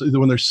people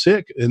when they're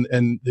sick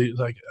and they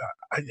like,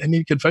 I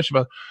need confession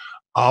about.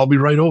 I'll be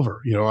right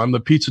over. I'm the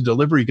pizza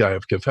delivery guy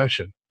of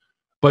confession,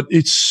 but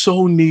it's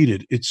so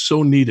needed. It's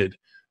so needed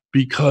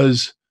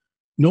because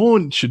no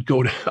one should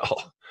go to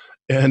hell,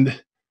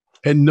 and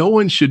no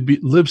one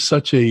should live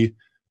such a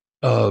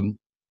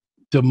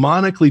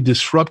demonically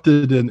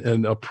disrupted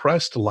and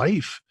oppressed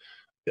life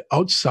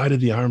outside of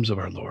the arms of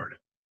our Lord,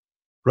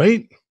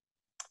 right?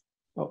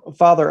 Well,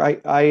 Father,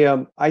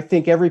 I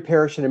think every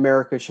parish in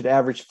America should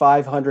average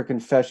 500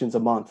 confessions a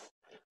month.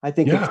 I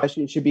think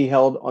confession should be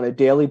held on a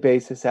daily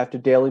basis after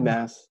daily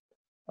mass.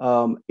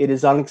 It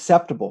is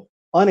unacceptable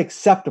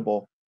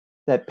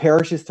that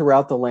parishes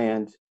throughout the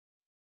land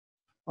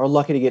are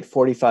lucky to get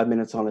 45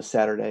 minutes on a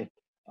Saturday.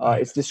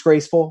 It's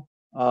disgraceful.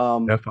 I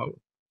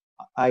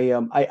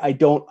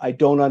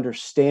don't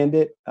understand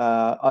it.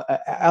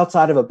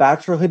 Outside of a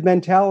bachelorhood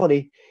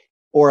mentality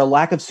or a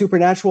lack of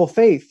supernatural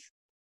faith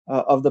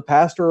of the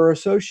pastor or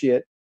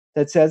associate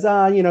that says,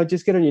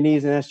 just get on your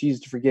knees and ask Jesus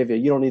to forgive you.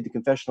 You don't need the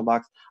confessional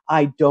box.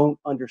 I don't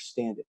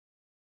understand it.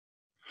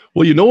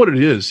 Well, you know what it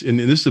is, and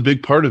this is a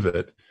big part of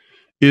it,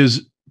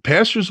 is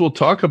pastors will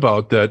talk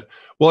about that.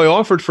 Well, I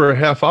offered for a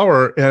half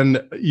hour,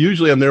 and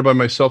usually I'm there by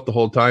myself the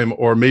whole time,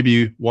 or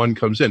maybe one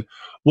comes in.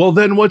 Well,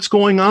 then what's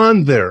going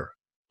on there?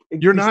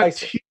 You're not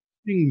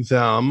teaching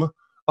them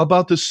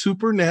about the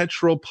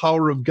supernatural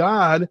power of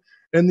God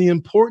and the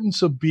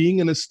importance of being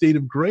in a state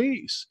of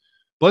grace.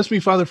 Bless me,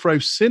 Father, for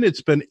I've sinned.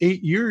 It's been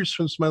 8 years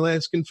since my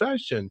last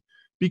confession,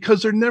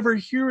 because they're never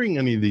hearing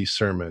any of these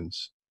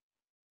sermons.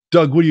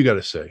 Doug, what do you got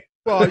to say?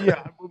 Well,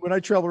 yeah, when I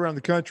travel around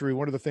the country,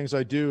 one of the things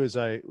I do is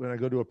when I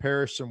go to a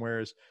parish somewhere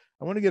is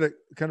I want to get a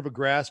kind of a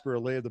grasp or a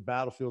lay of the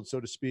battlefield, so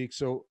to speak.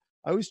 So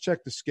I always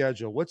check the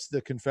schedule. What's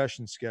the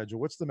confession schedule?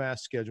 What's the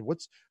mass schedule?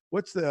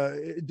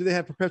 Do they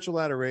have perpetual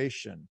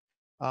adoration?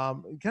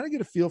 Kind of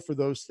get a feel for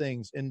those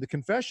things. And the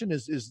confession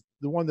is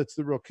the one that's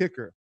the real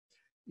kicker.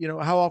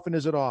 How often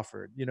is it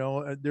offered?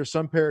 There's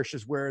some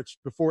parishes where it's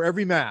before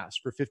every mass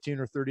for 15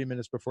 or 30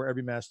 minutes before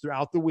every mass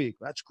throughout the week.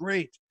 That's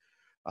great.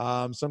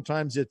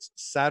 Sometimes it's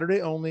Saturday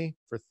only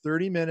for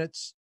 30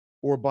 minutes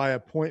or by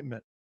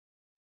appointment.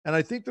 And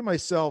I think to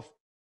myself,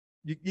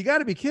 you got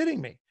to be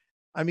kidding me.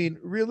 I mean,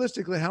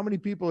 realistically, how many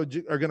people are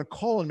going to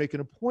call and make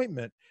an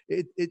appointment?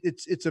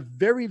 It's a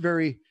very,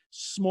 very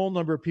small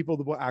number of people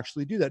that will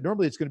actually do that.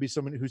 Normally, it's going to be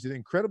someone who's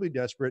incredibly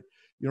desperate,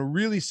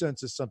 really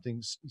senses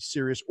something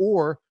serious,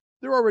 or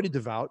they're already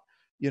devout,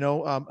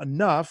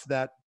 enough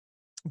that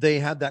they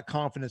have that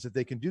confidence that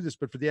they can do this.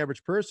 But for the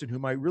average person who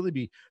might really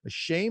be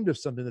ashamed of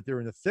something that they're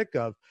in the thick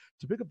of,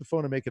 to pick up the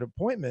phone and make an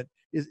appointment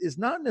is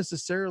not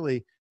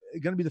necessarily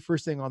going to be the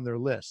first thing on their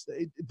list.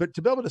 But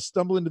to be able to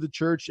stumble into the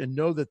church and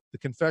know that the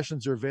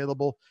confessions are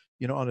available,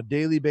 on a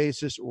daily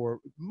basis, or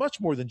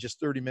much more than just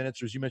 30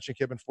 minutes, or as you mentioned,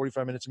 Kevin,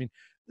 45 minutes. I mean,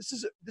 this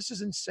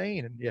is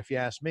insane. And if you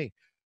ask me,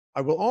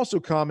 I will also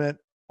comment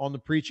on the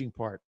preaching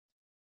part.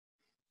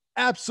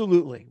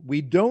 Absolutely.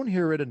 We don't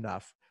hear it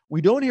enough.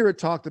 We don't hear it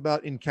talked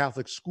about in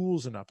Catholic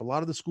schools enough. A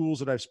lot of the schools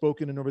that I've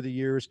spoken in over the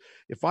years,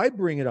 if I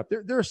bring it up,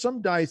 there are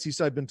some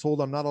dioceses I've been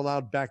told I'm not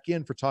allowed back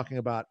in for talking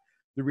about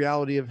the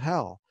reality of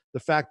hell. The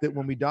fact that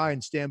when we die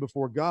and stand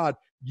before God,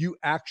 you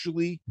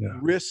actually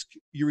risk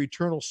your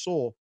eternal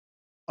soul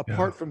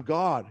apart from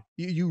God.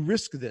 You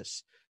risk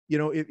this.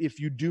 if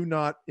you do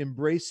not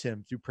embrace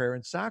him through prayer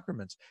and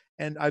sacraments.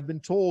 And I've been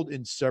told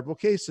in several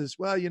cases,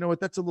 well, you know what,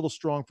 that's a little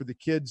strong for the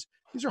kids.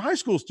 These are high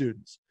school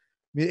students.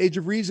 I mean, the age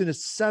of reason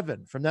is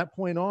 7. From that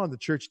point on, the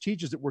church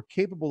teaches that we're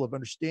capable of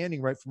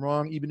understanding right from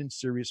wrong, even in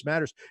serious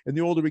matters. And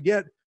the older we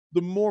get,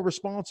 the more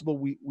responsible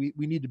we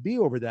need to be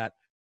over that.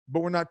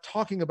 But we're not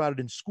talking about it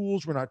in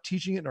schools. We're not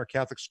teaching it in our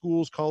Catholic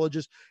schools,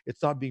 colleges.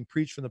 It's not being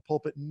preached from the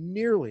pulpit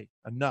nearly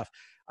enough.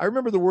 I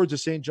remember the words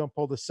of St. John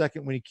Paul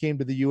II when he came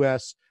to the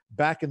U.S.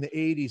 back in the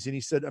 80s, and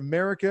he said,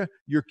 America,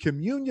 your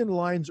communion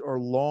lines are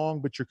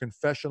long, but your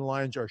confession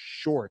lines are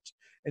short.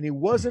 And he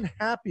wasn't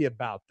happy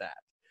about that.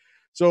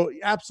 So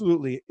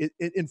absolutely.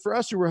 And for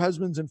us who are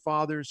husbands and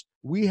fathers,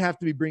 we have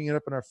to be bringing it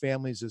up in our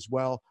families as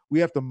well.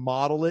 We have to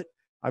model it.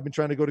 I've been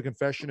trying to go to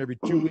confession every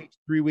 2 weeks,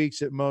 3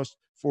 weeks at most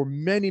for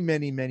many,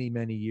 many, many,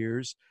 many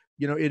years.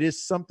 It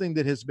is something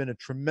that has been a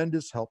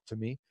tremendous help to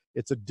me.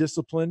 It's a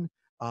discipline.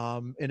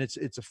 And it's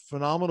a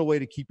phenomenal way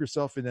to keep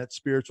yourself in that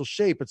spiritual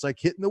shape. It's like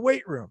hitting the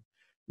weight room.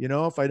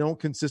 If I don't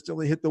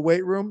consistently hit the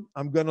weight room,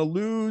 I'm going to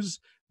lose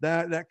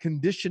that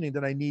conditioning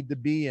that I need to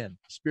be in.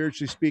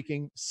 Spiritually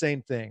speaking,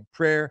 same thing.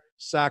 Prayer,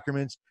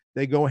 sacraments,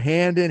 they go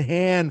hand in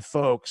hand,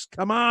 folks.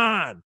 Come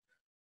on.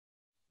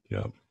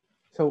 Yeah.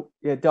 So,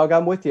 yeah, Doug,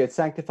 I'm with you. It's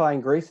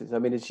sanctifying graces. I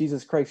mean, it's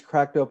Jesus Christ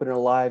cracked open and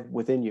alive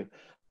within you.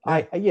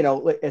 Yeah.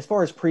 As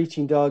far as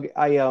preaching, Doug,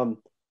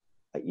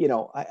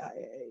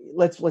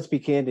 let's be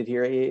candid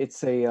here. It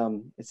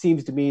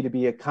seems to me to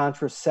be a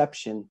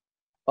contraception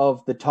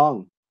of the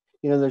tongue.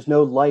 There's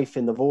no life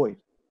in the void.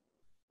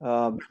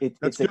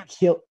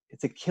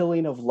 It's a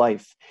killing of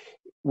life.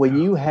 When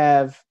you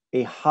have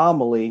a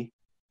homily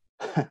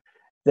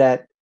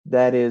that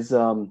is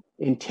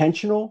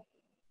intentional,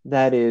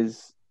 that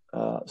is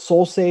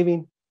soul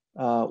saving,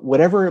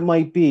 whatever it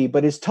might be,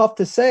 but it's tough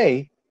to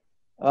say.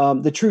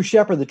 The true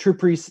shepherd, the true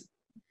priest,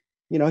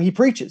 he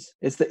preaches.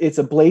 It's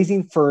a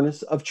blazing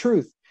furnace of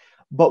truth.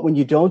 But when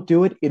you don't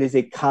do it, it is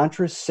a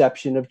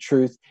contraception of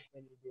truth.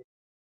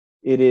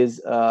 It is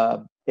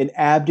an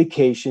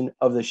abdication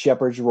of the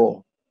shepherd's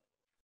role.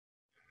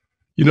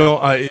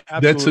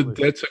 That's a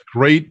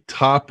great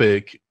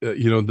topic.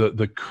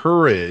 The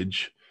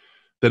courage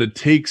that it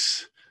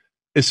takes,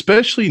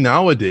 especially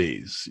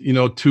nowadays,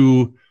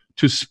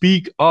 to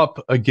speak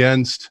up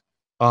against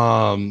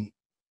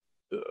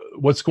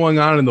what's going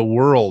on in the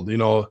world,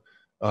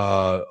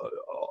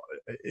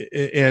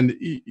 and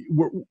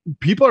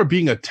people are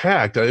being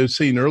attacked. I was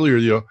saying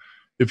earlier,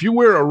 if you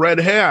wear a red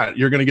hat,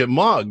 you're going to get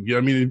mugged.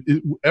 I mean,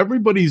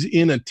 everybody's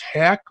in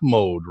attack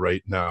mode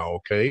right now.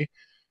 Okay.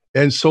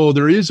 And so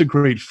there is a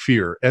great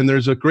fear, and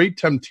there's a great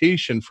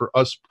temptation for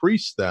us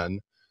priests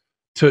then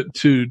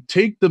to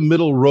take the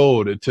middle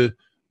road, to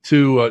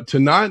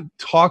not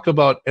talk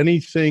about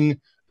anything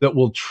that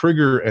will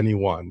trigger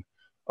anyone.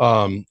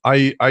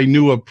 I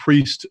knew a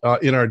priest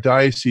in our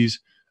diocese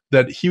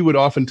that he would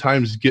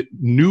oftentimes get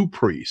new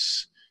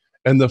priests,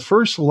 and the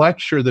first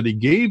lecture that he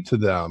gave to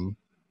them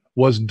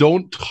was,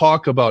 don't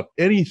talk about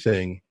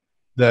anything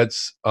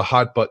that's a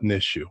hot button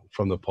issue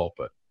from the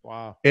pulpit.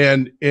 Wow.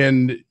 And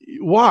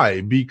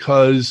why?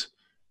 Because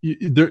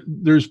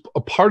there's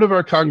a part of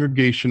our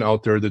congregation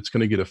out there that's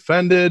going to get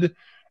offended,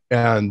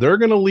 and they're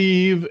going to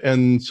leave,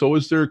 and so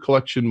is their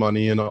collection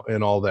money and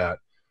all that.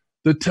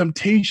 The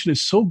temptation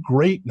is so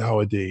great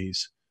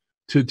nowadays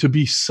to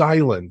be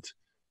silent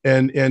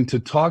and to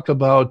talk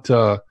about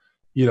I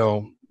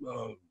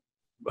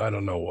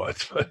don't know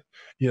what, but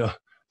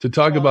to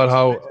talk about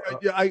how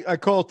I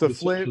call it the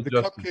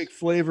cupcake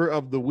flavor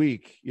of the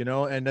week,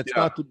 and that's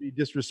not to be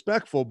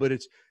disrespectful, but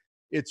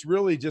it's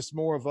really just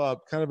more of a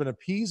kind of an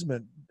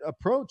appeasement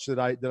approach that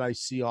I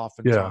see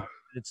often. Yeah.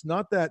 It's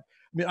not that.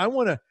 I mean, I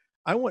want.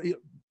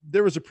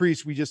 There was a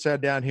priest we just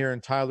had down here in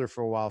Tyler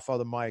for a while,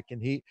 Father Mike,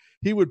 and he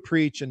would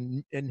preach,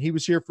 and he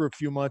was here for a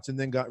few months and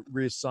then got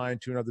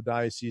reassigned to another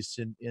diocese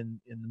in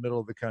the middle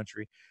of the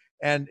country.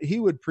 And he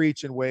would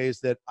preach in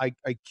ways that I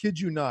kid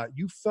you not,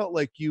 you felt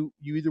like you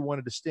either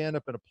wanted to stand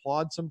up and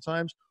applaud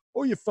sometimes,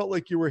 or you felt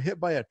like you were hit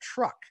by a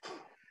truck,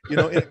 in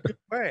a good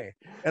way.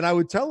 And I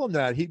would tell him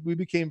that we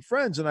became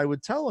friends, and I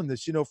would tell him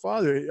this,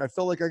 Father, I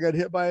felt like I got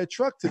hit by a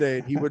truck today.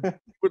 And he would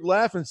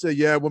laugh and say,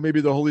 yeah, well,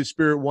 maybe the Holy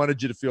Spirit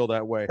wanted you to feel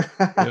that way.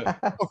 Okay.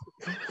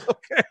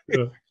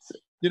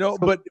 Yeah.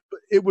 But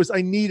it was,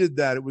 I needed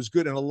that. It was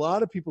good. And a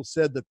lot of people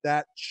said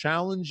that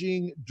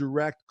challenging,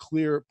 direct,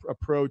 clear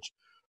approach,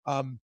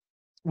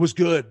 was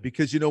good,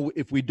 because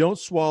if we don't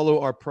swallow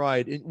our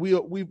pride, and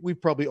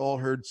we've probably all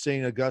heard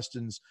St.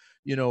 Augustine's,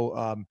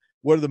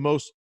 what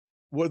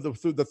are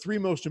the three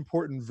most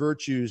important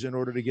virtues in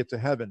order to get to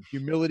heaven?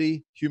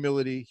 Humility,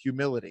 humility,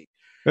 humility.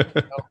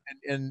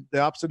 And the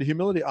opposite of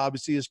humility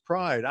obviously is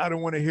pride. I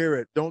don't want to hear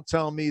it. Don't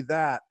tell me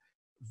that.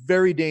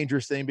 Very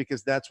dangerous thing,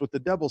 because that's what the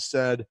devil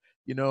said.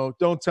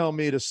 Don't tell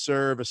me to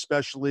serve,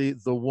 especially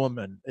the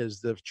woman, as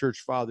the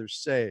church fathers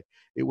say.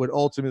 It would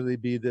ultimately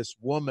be this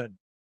woman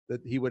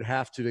that he would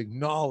have to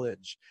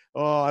acknowledge.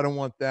 Oh, I don't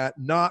want that.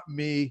 Not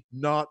me.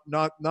 Not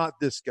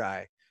this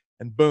guy.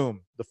 And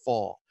boom, the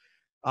fall.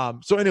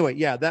 So anyway,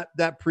 yeah,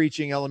 that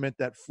preaching element,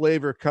 that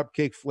flavor,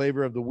 cupcake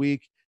flavor of the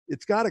week,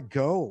 it's got to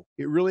go.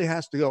 It really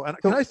has to go. And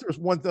can I throw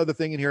one other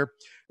thing in here?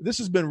 This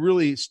has been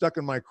really stuck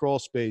in my crawl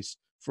space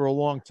for a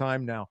long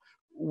time now.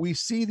 We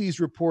see these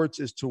reports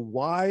as to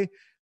why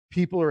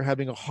people are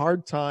having a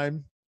hard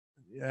time,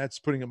 that's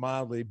putting it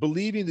mildly,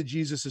 believing that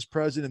Jesus is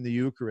present in the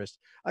Eucharist.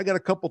 I got a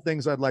couple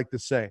things I'd like to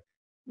say.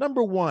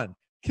 Number one,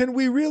 can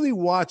we really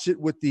watch it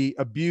with the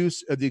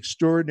abuse of the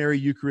extraordinary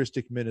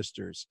Eucharistic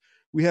ministers?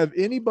 We have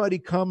anybody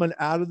coming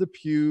out of the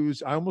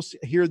pews. I almost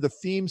hear the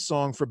theme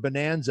song for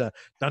Bonanza,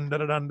 dun,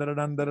 dun, dun, dun, dun,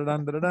 dun, dun,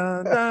 dun,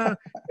 dun, dun,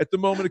 at the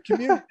moment of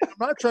communion. I'm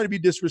not trying to be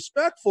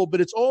disrespectful,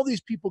 but it's all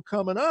these people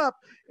coming up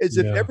as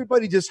if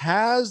everybody just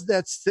has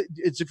that.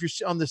 It's if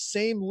you're on the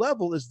same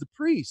level as the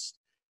priest.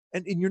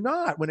 And you're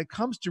not when it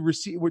comes to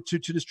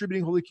to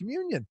distributing Holy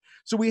Communion.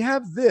 So we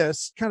have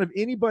this kind of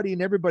anybody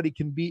and everybody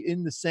can be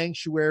in the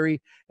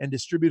sanctuary and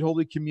distribute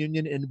Holy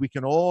Communion, and we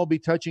can all be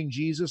touching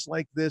Jesus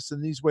like this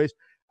in these ways.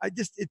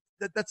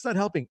 That's not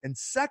helping. And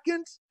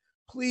second,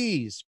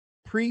 please,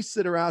 priests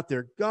that are out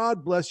there,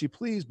 God bless you,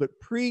 please, but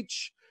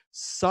preach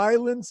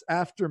silence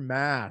after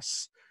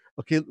Mass.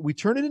 Okay, we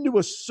turn it into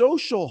a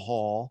social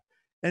hall.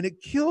 And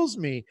it kills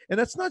me. And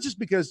that's not just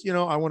because,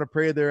 I want to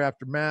pray there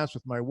after Mass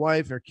with my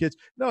wife and our kids.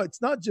 No,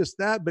 it's not just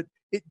that, but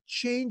it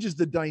changes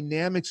the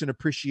dynamics and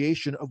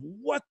appreciation of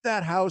what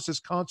that house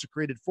is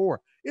consecrated for.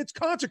 It's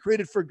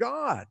consecrated for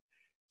God.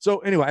 So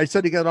anyway, I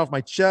said to get it off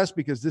my chest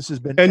because this has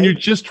been. And you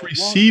just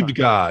received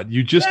God.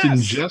 You just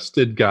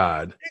ingested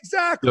God.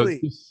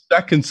 Exactly.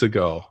 Seconds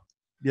ago.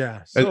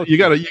 Yeah. So you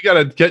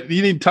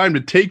need time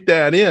to take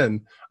that in.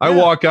 Yeah. I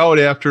walk out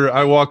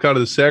of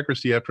the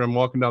sacristy after I'm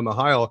walking down the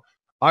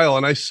aisle,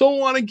 and I so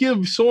want to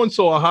give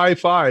so-and-so a high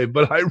five,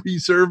 but I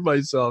reserve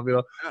myself,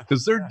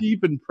 because they're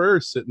deep in prayer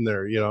sitting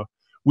there.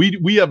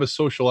 We have a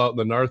social out in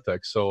the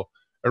narthex, so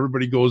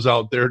everybody goes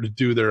out there to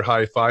do their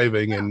high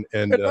fiving,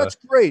 and that's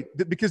great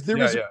because there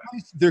is a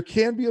place, there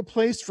can be a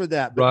place for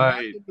that, but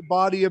not in the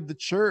body of the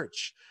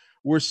church.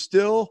 We're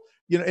still,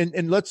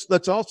 and let's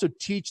also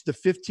teach the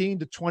 15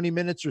 to 20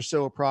 minutes or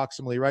so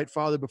approximately, right,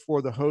 Father,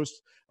 before the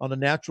host on a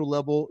natural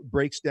level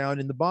breaks down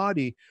in the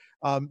body.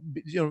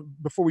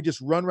 Before we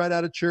just run right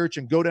out of church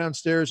and go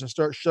downstairs and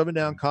start shoving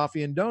down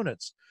coffee and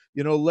donuts,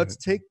 let's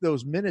take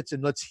those minutes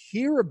and let's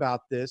hear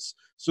about this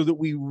so that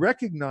we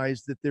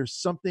recognize that there's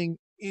something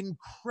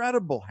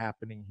incredible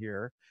happening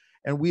here.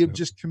 And we have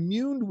just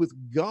communed with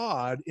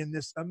God in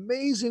this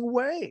amazing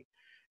way.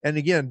 And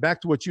again, back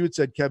to what you had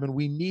said, Kevin,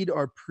 we need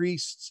our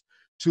priests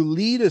to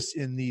lead us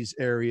in these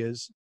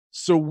areas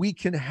so we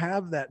can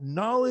have that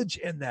knowledge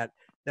and that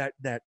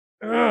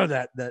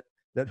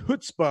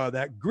chutzpah,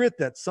 that grit,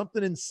 that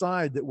something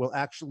inside that will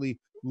actually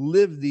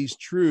live these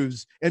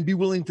truths and be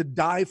willing to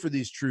die for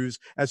these truths,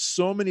 as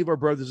so many of our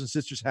brothers and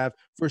sisters have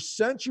for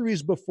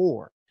centuries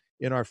before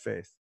in our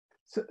faith.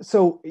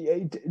 So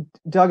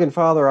Doug and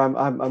Father,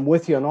 I'm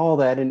with you on all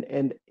that.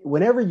 And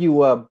whenever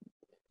you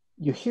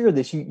hear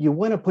this, you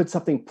want to put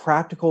something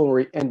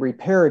practical and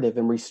reparative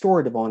and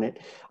restorative on it.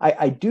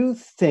 I do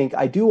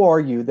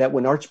argue that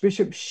when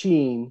Archbishop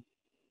Sheen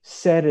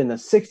said in the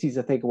 60s,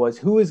 I think it was,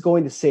 who is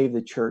going to save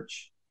the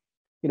church?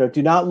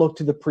 Do not look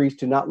to the priest,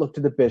 do not look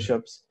to the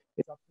bishops.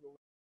 It's up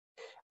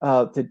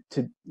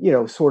to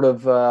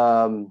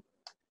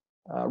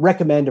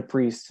recommend a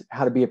priest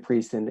how to be a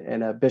priest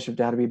and a bishop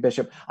to how to be a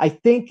bishop.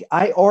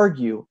 I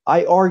argue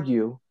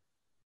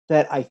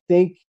that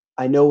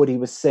I know what he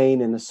was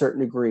saying in a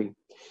certain degree.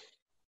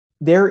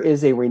 There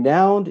is a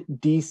renowned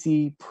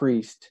DC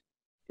priest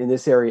in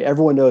this area.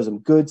 Everyone knows him.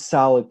 Good,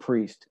 solid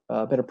priest.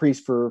 Been a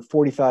priest for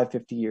 45,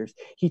 50 years.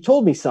 He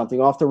told me something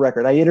off the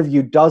record. I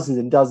interviewed dozens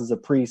and dozens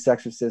of priests,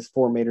 exorcists,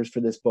 formators for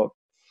this book.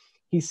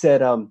 He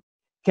said,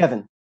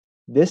 Kevin,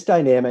 this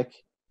dynamic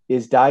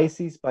is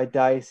diocese by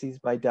diocese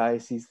by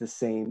diocese the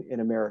same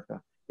in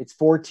America. It's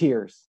 4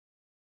 tiers.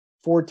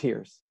 4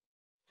 tiers.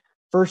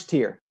 First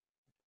tier,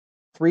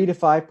 3 to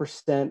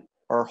 5%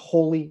 are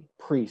holy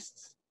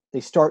priests. They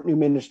start new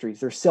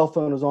ministries. Their cell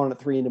phone is on at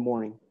 3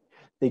 a.m.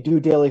 They do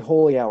daily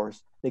holy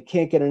hours. They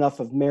can't get enough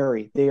of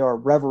Mary. They are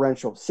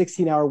reverential.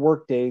 16-hour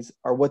work days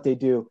are what they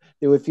do.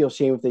 They would feel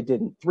shame if they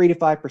didn't. 3 to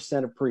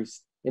 5% of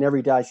priests in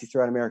every diocese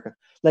throughout America.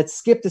 Let's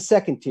skip the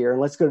second tier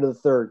and let's go to the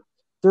third.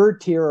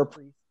 Third tier are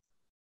priests,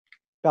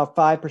 about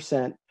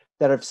 5%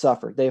 that have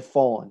suffered. They have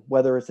fallen,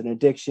 whether it's an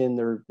addiction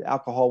or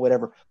alcohol,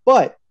 whatever.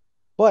 But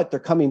they're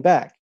coming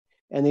back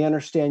and they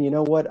understand, you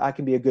know what, I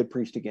can be a good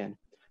priest again.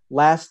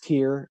 Last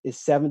tier is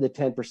 7 to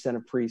 10%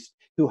 of priests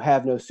who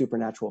have no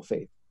supernatural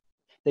faith.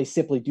 They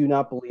simply do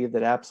not believe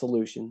that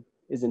absolution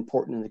is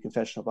important in the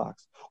confessional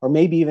box. Or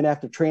maybe even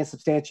after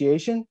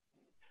transubstantiation,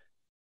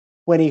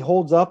 when he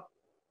holds up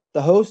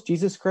the host,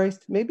 Jesus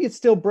Christ, maybe it's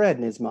still bread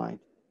in his mind.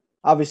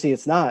 Obviously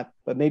it's not,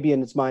 but maybe in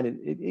his mind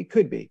it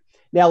could be.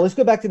 Now let's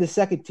go back to the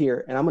second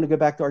tier, and I'm going to go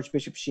back to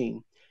Archbishop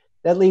Sheen.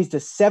 That leads to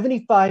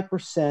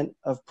 75%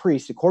 of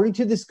priests, according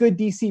to this good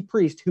DC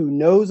priest who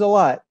knows a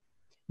lot.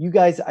 You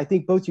guys, I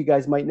think both you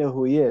guys might know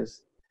who he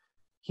is.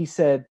 He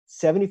said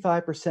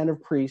 75%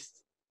 of priests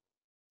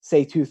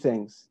say 2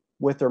 things.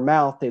 with their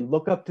mouth, they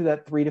look up to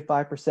that 3 to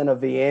 5% of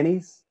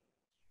Vianney's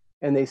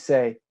and they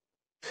say,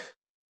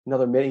 he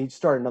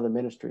started another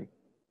ministry.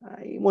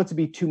 He wants to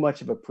be too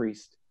much of a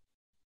priest.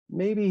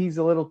 Maybe he's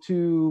a little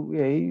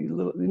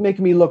too,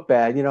 making me look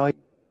bad, he's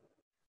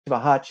a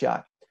hot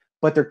shot.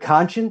 But their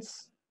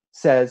conscience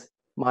says,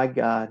 my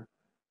God,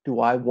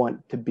 do I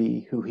want to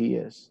be who he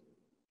is?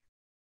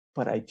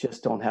 But I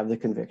just don't have the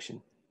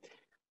conviction.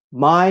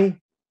 My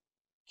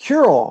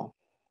cure-all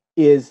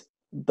is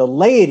the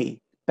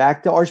laity,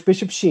 back to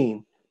Archbishop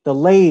Sheen, the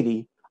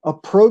laity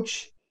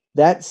approach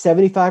that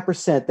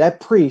 75%, that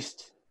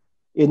priest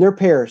in their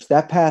parish,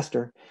 that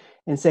pastor,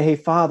 and say, hey,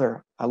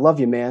 Father, I love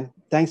you, man.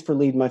 Thanks for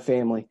leading my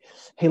family.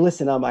 Hey,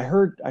 listen, I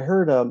heard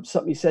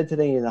something you said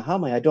today in the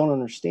homily. I don't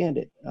understand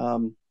it.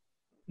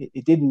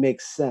 It didn't make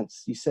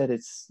sense. You said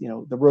it's,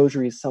 the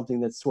rosary is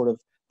something that's sort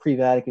of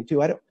pre-Vatican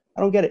II. I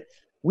don't get it.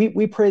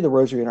 We pray the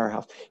rosary in our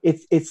house.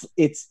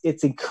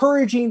 It's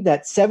encouraging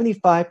that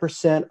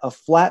 75% of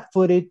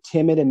flat-footed,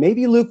 timid, and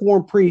maybe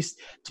lukewarm priests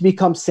to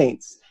become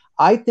saints.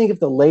 I think if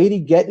the laity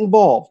get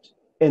involved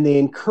and they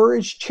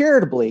encourage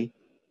charitably,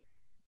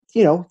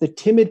 the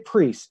timid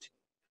priest,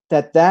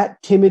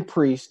 that timid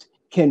priest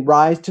can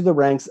rise to the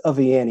ranks of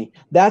Vianney.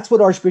 That's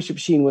what Archbishop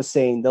Sheen was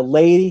saying. The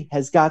laity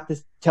has got to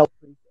tell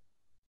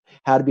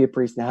how to be a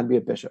priest and how to be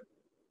a bishop.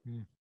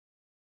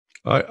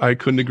 I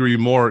couldn't agree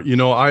more.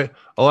 A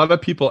lot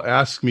of people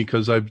ask me,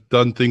 because I've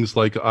done things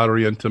like Ad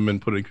Orientem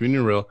and put in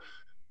communion rail,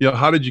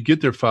 how did you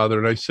get there, Father?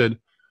 And I said,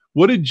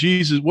 what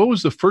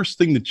was the first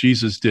thing that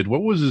Jesus did?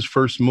 What was his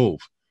first move?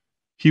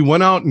 He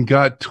went out and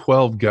got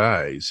 12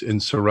 guys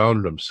and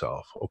surrounded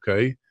himself.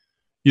 Okay.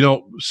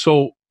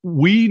 So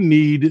we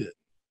need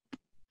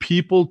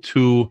people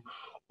to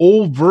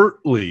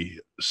overtly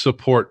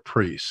support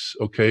priests.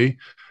 Okay.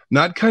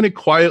 Not kind of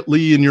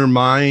quietly in your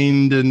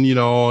mind and,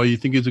 you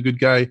think he's a good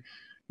guy.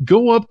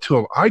 Go up to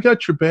him. I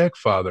got your back,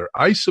 Father.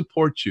 I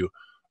support you.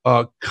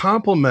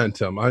 Compliment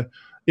him.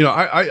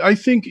 I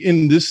think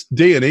in this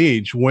day and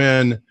age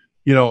when,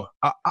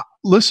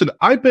 listen,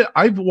 I bet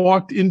I've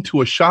walked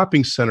into a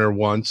shopping center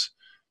once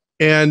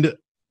and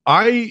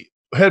I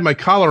had my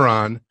collar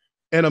on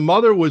and a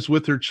mother was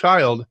with her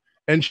child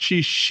and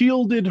she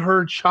shielded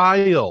her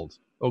child.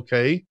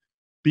 Okay.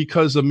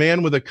 Because a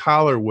man with a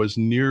collar was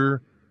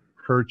near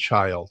her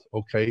child.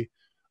 Okay.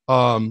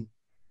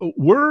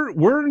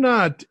 We're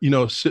not,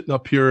 sitting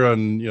up here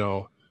on,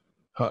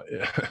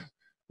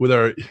 with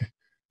our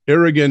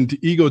arrogant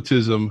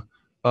egotism,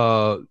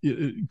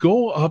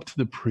 go up to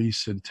the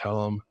priest and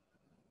tell him,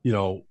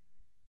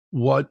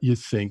 what you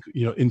think,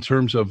 in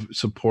terms of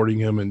supporting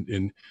him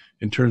and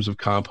in terms of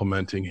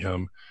complimenting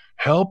him,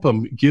 help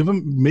him,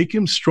 make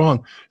him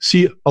strong.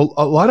 See, a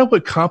lot of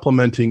what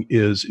complimenting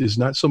is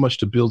not so much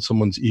to build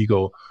someone's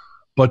ego,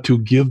 but to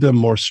give them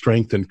more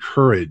strength and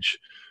courage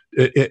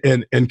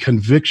and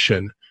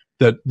conviction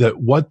that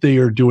what they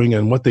are doing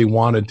and what they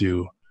want to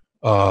do,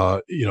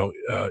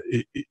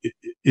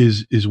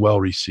 is well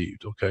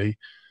received. Okay.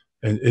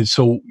 And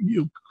so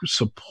you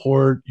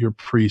support your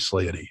priest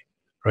laity,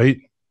 right?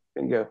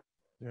 Bingo.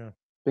 Yeah.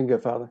 Bingo,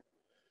 Father.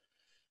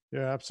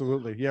 Yeah,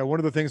 absolutely. Yeah. One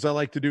of the things I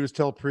like to do is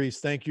tell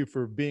priests, thank you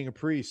for being a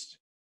priest.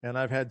 And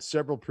I've had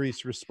several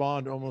priests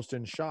respond almost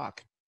in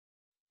shock.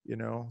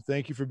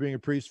 Thank you for being a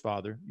priest,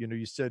 Father.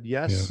 You said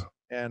yes.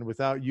 Yeah. And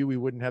without you, we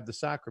wouldn't have the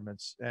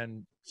sacraments.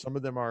 And some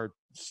of them are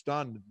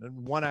stunned.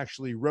 And one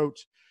actually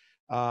wrote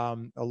a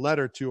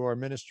letter to our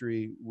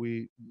ministry.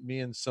 Me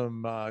and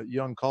some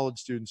young college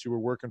students who were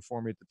working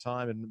for me at the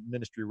time in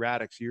ministry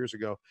Radix years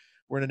ago,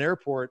 were in an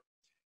airport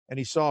and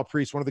he saw a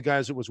priest. One of the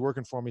guys that was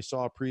working for me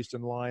saw a priest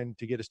in line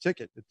to get his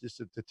ticket, just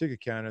at the ticket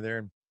counter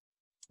there.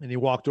 And he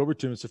walked over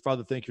to him and said,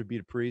 Father, thank you for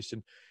being a priest.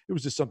 And it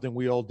was just something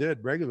we all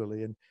did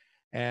regularly.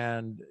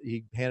 And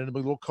he handed him a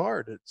little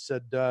card. It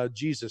said,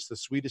 Jesus, the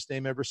sweetest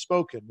name ever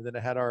spoken. And then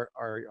it had our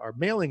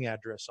mailing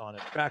address on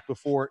it, back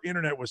before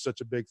internet was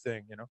such a big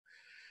thing,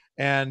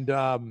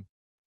 And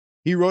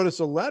he wrote us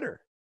a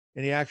letter.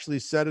 And he actually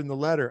said in the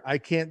letter, I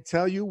can't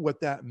tell you what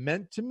that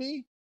meant to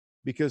me,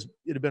 because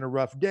it had been a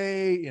rough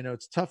day.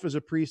 It's tough as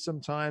a priest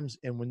sometimes.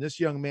 And when this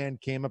young man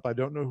came up, I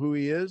don't know who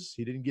he is.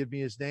 He didn't give me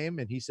his name.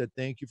 And he said,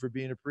 thank you for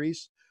being a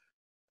priest.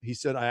 He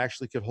said, I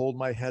actually could hold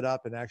my head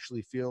up and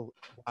actually feel,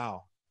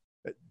 wow,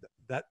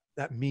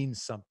 that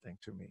means something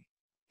to me.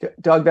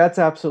 Doug, that's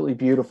absolutely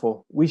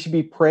beautiful. We should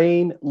be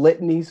praying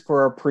litanies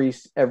for our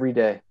priests every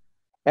day.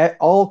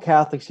 All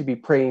Catholics should be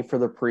praying for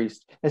the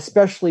priest,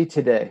 especially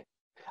today.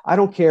 I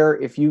don't care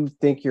if you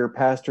think your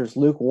pastor's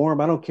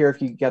lukewarm. I don't care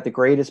if you got the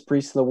greatest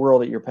priest in the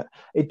world at your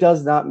it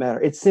does not matter.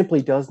 It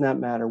simply does not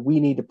matter. We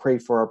need to pray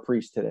for our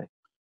priest today.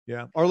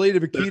 Yeah. Our Lady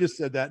of Akita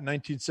said that in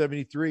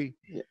 1973.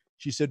 Yeah.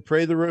 She said,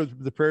 pray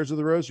the prayers of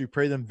the rosary,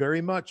 pray them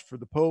very much for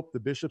the Pope, the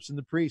bishops, and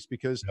the priests,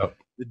 because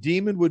the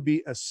demon would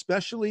be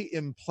especially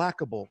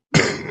implacable,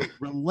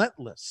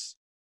 relentless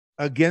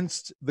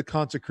against the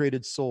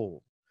consecrated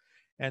soul.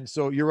 And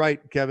so you're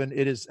right, Kevin,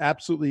 it is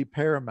absolutely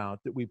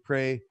paramount that we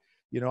pray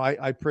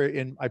I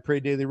pray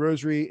daily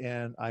rosary,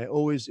 and I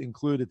always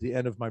include at the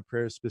end of my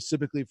prayers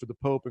specifically for the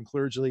Pope and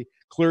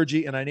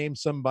clergy, and I name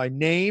some by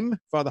name.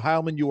 Father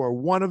Heilman, you are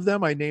one of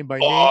them. I name by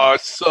name.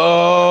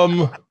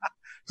 Awesome.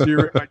 So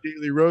you're in my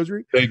daily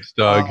rosary. Thanks,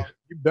 Doug.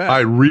 You bet. I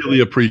really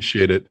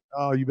appreciate it.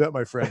 Oh, you bet,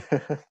 my friend.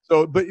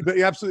 So, but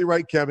you're absolutely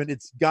right, Kevin.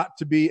 It's got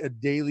to be a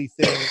daily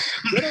thing.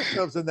 Get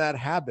ourselves in that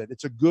habit.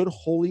 It's a good,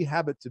 holy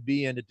habit to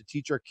be in, and to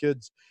teach our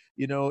kids,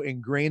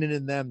 ingrain it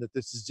in them that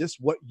this is just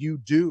what you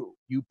do.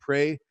 You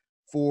pray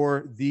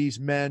for these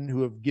men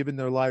who have given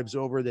their lives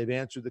over. They've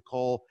answered the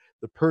call,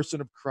 the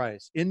person of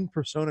Christ, in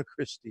persona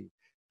Christi.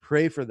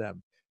 Pray for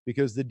them,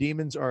 because the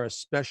demons are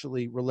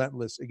especially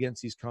relentless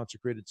against these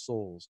consecrated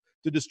souls.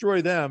 To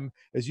destroy them,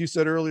 as you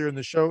said earlier in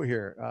the show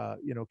here,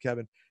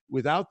 Kevin,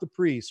 without the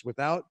priest,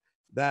 without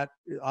that,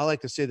 I like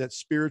to say, that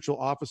spiritual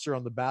officer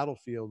on the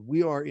battlefield,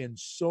 we are in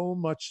so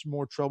much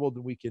more trouble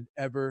than we can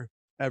ever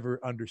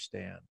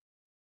understand.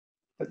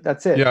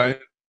 That's it. Yeah.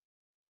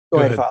 Go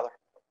ahead, Father.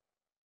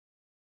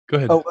 Go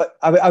ahead. Oh,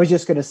 I was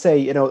just going to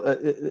say,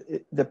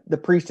 the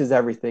priest is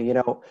everything.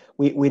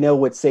 We know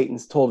what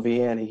Satan's told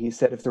Vianney. He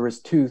said, if there was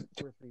two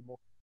or three more,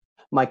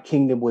 my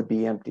kingdom would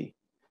be empty.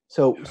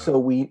 So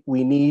we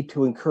need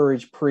to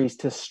encourage priests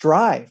to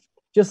strive,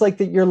 just like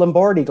your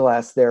Lombardi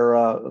glass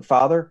there,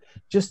 Father,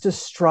 just to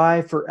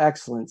strive for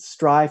excellence,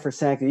 strive for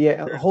sanctity.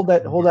 Yeah, hold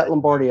that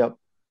Lombardi up.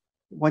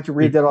 Why don't you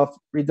read that off?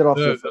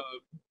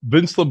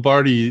 Vince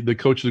Lombardi, the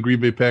coach of the Green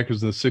Bay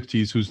Packers in the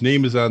 60s, whose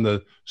name is on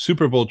the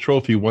Super Bowl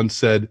trophy, once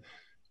said,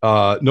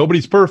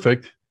 nobody's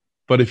perfect,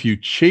 but if you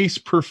chase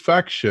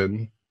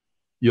perfection,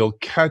 you'll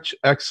catch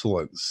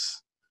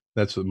excellence.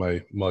 That's what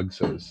my mug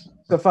says.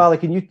 So, Father,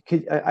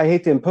 I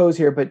hate to impose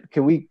here, but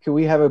can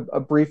we have a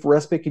brief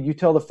respite? Could you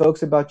tell the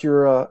folks about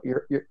your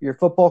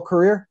football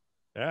career?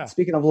 Yeah.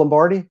 Speaking of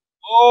Lombardi.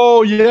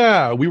 Oh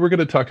yeah, we were going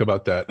to talk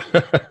about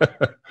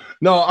that.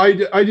 No,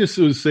 I just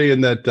was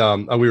saying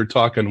that we were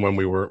talking when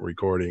we weren't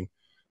recording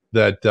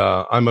that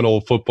I'm an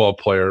old football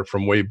player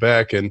from way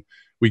back, and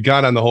we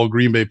got on the whole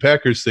Green Bay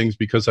Packers things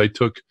because I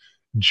took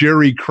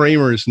Jerry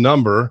Kramer's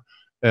number,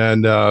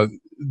 and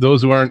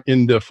those who aren't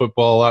into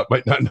football a lot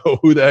might not know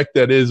who the heck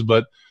that is,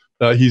 but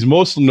he's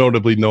most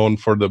notably known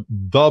for the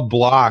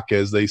block,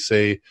 as they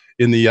say,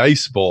 in the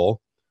Ice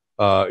Bowl.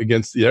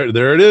 Against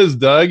there it is,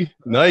 Doug.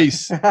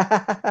 Nice.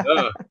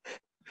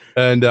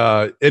 And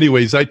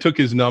anyways, I took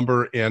his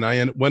number, and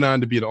I went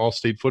on to be an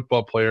all-state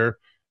football player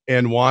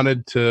and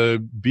wanted to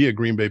be a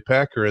Green Bay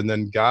Packer. And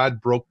then God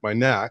broke my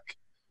neck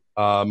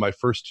my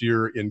first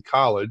year in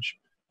college,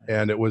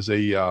 and it was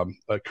a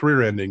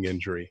career-ending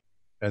injury.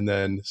 And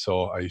then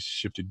so I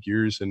shifted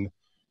gears and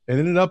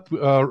ended up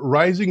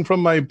rising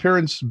from my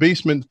parents'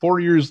 basement 4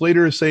 years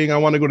later, saying I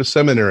want to go to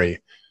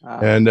seminary.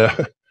 And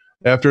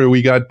after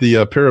we got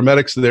the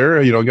paramedics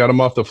there, got them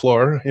off the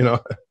floor,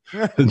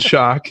 in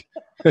shock.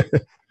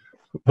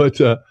 But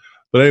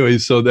anyway,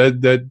 so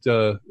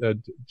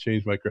that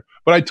changed my career.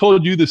 But I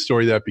told you this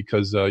story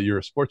because you're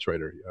a sports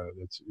writer.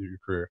 That's your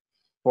career.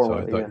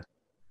 Formerly, so I thought,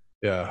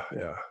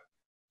 yeah.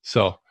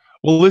 So,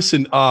 well,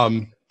 listen.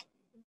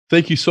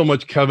 Thank you so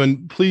much,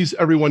 Kevin. Please,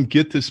 everyone,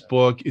 get this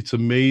book. It's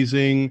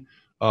amazing.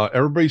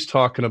 Everybody's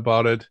talking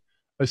about it.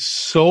 It's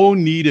so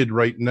needed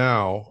right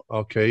now.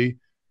 Okay.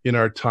 In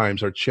our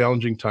times, our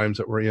challenging times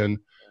that we're in,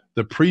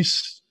 the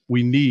priests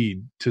we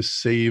need to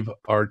save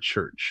our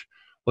church.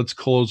 Let's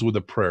close with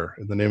a prayer.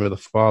 In the name of the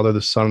Father,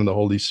 the Son, and the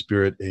Holy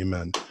Spirit,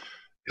 amen.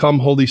 Come,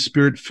 Holy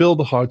Spirit, fill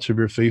the hearts of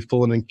your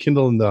faithful and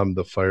enkindle in them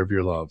the fire of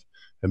your love.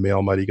 And may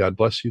Almighty God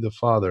bless you, the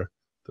Father,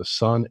 the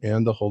Son,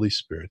 and the Holy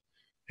Spirit.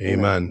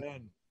 Amen.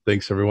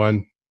 Thanks,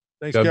 everyone.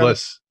 Thanks, God Kevin.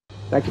 bless.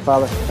 Thank you,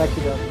 Father. Thank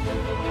you, Doug.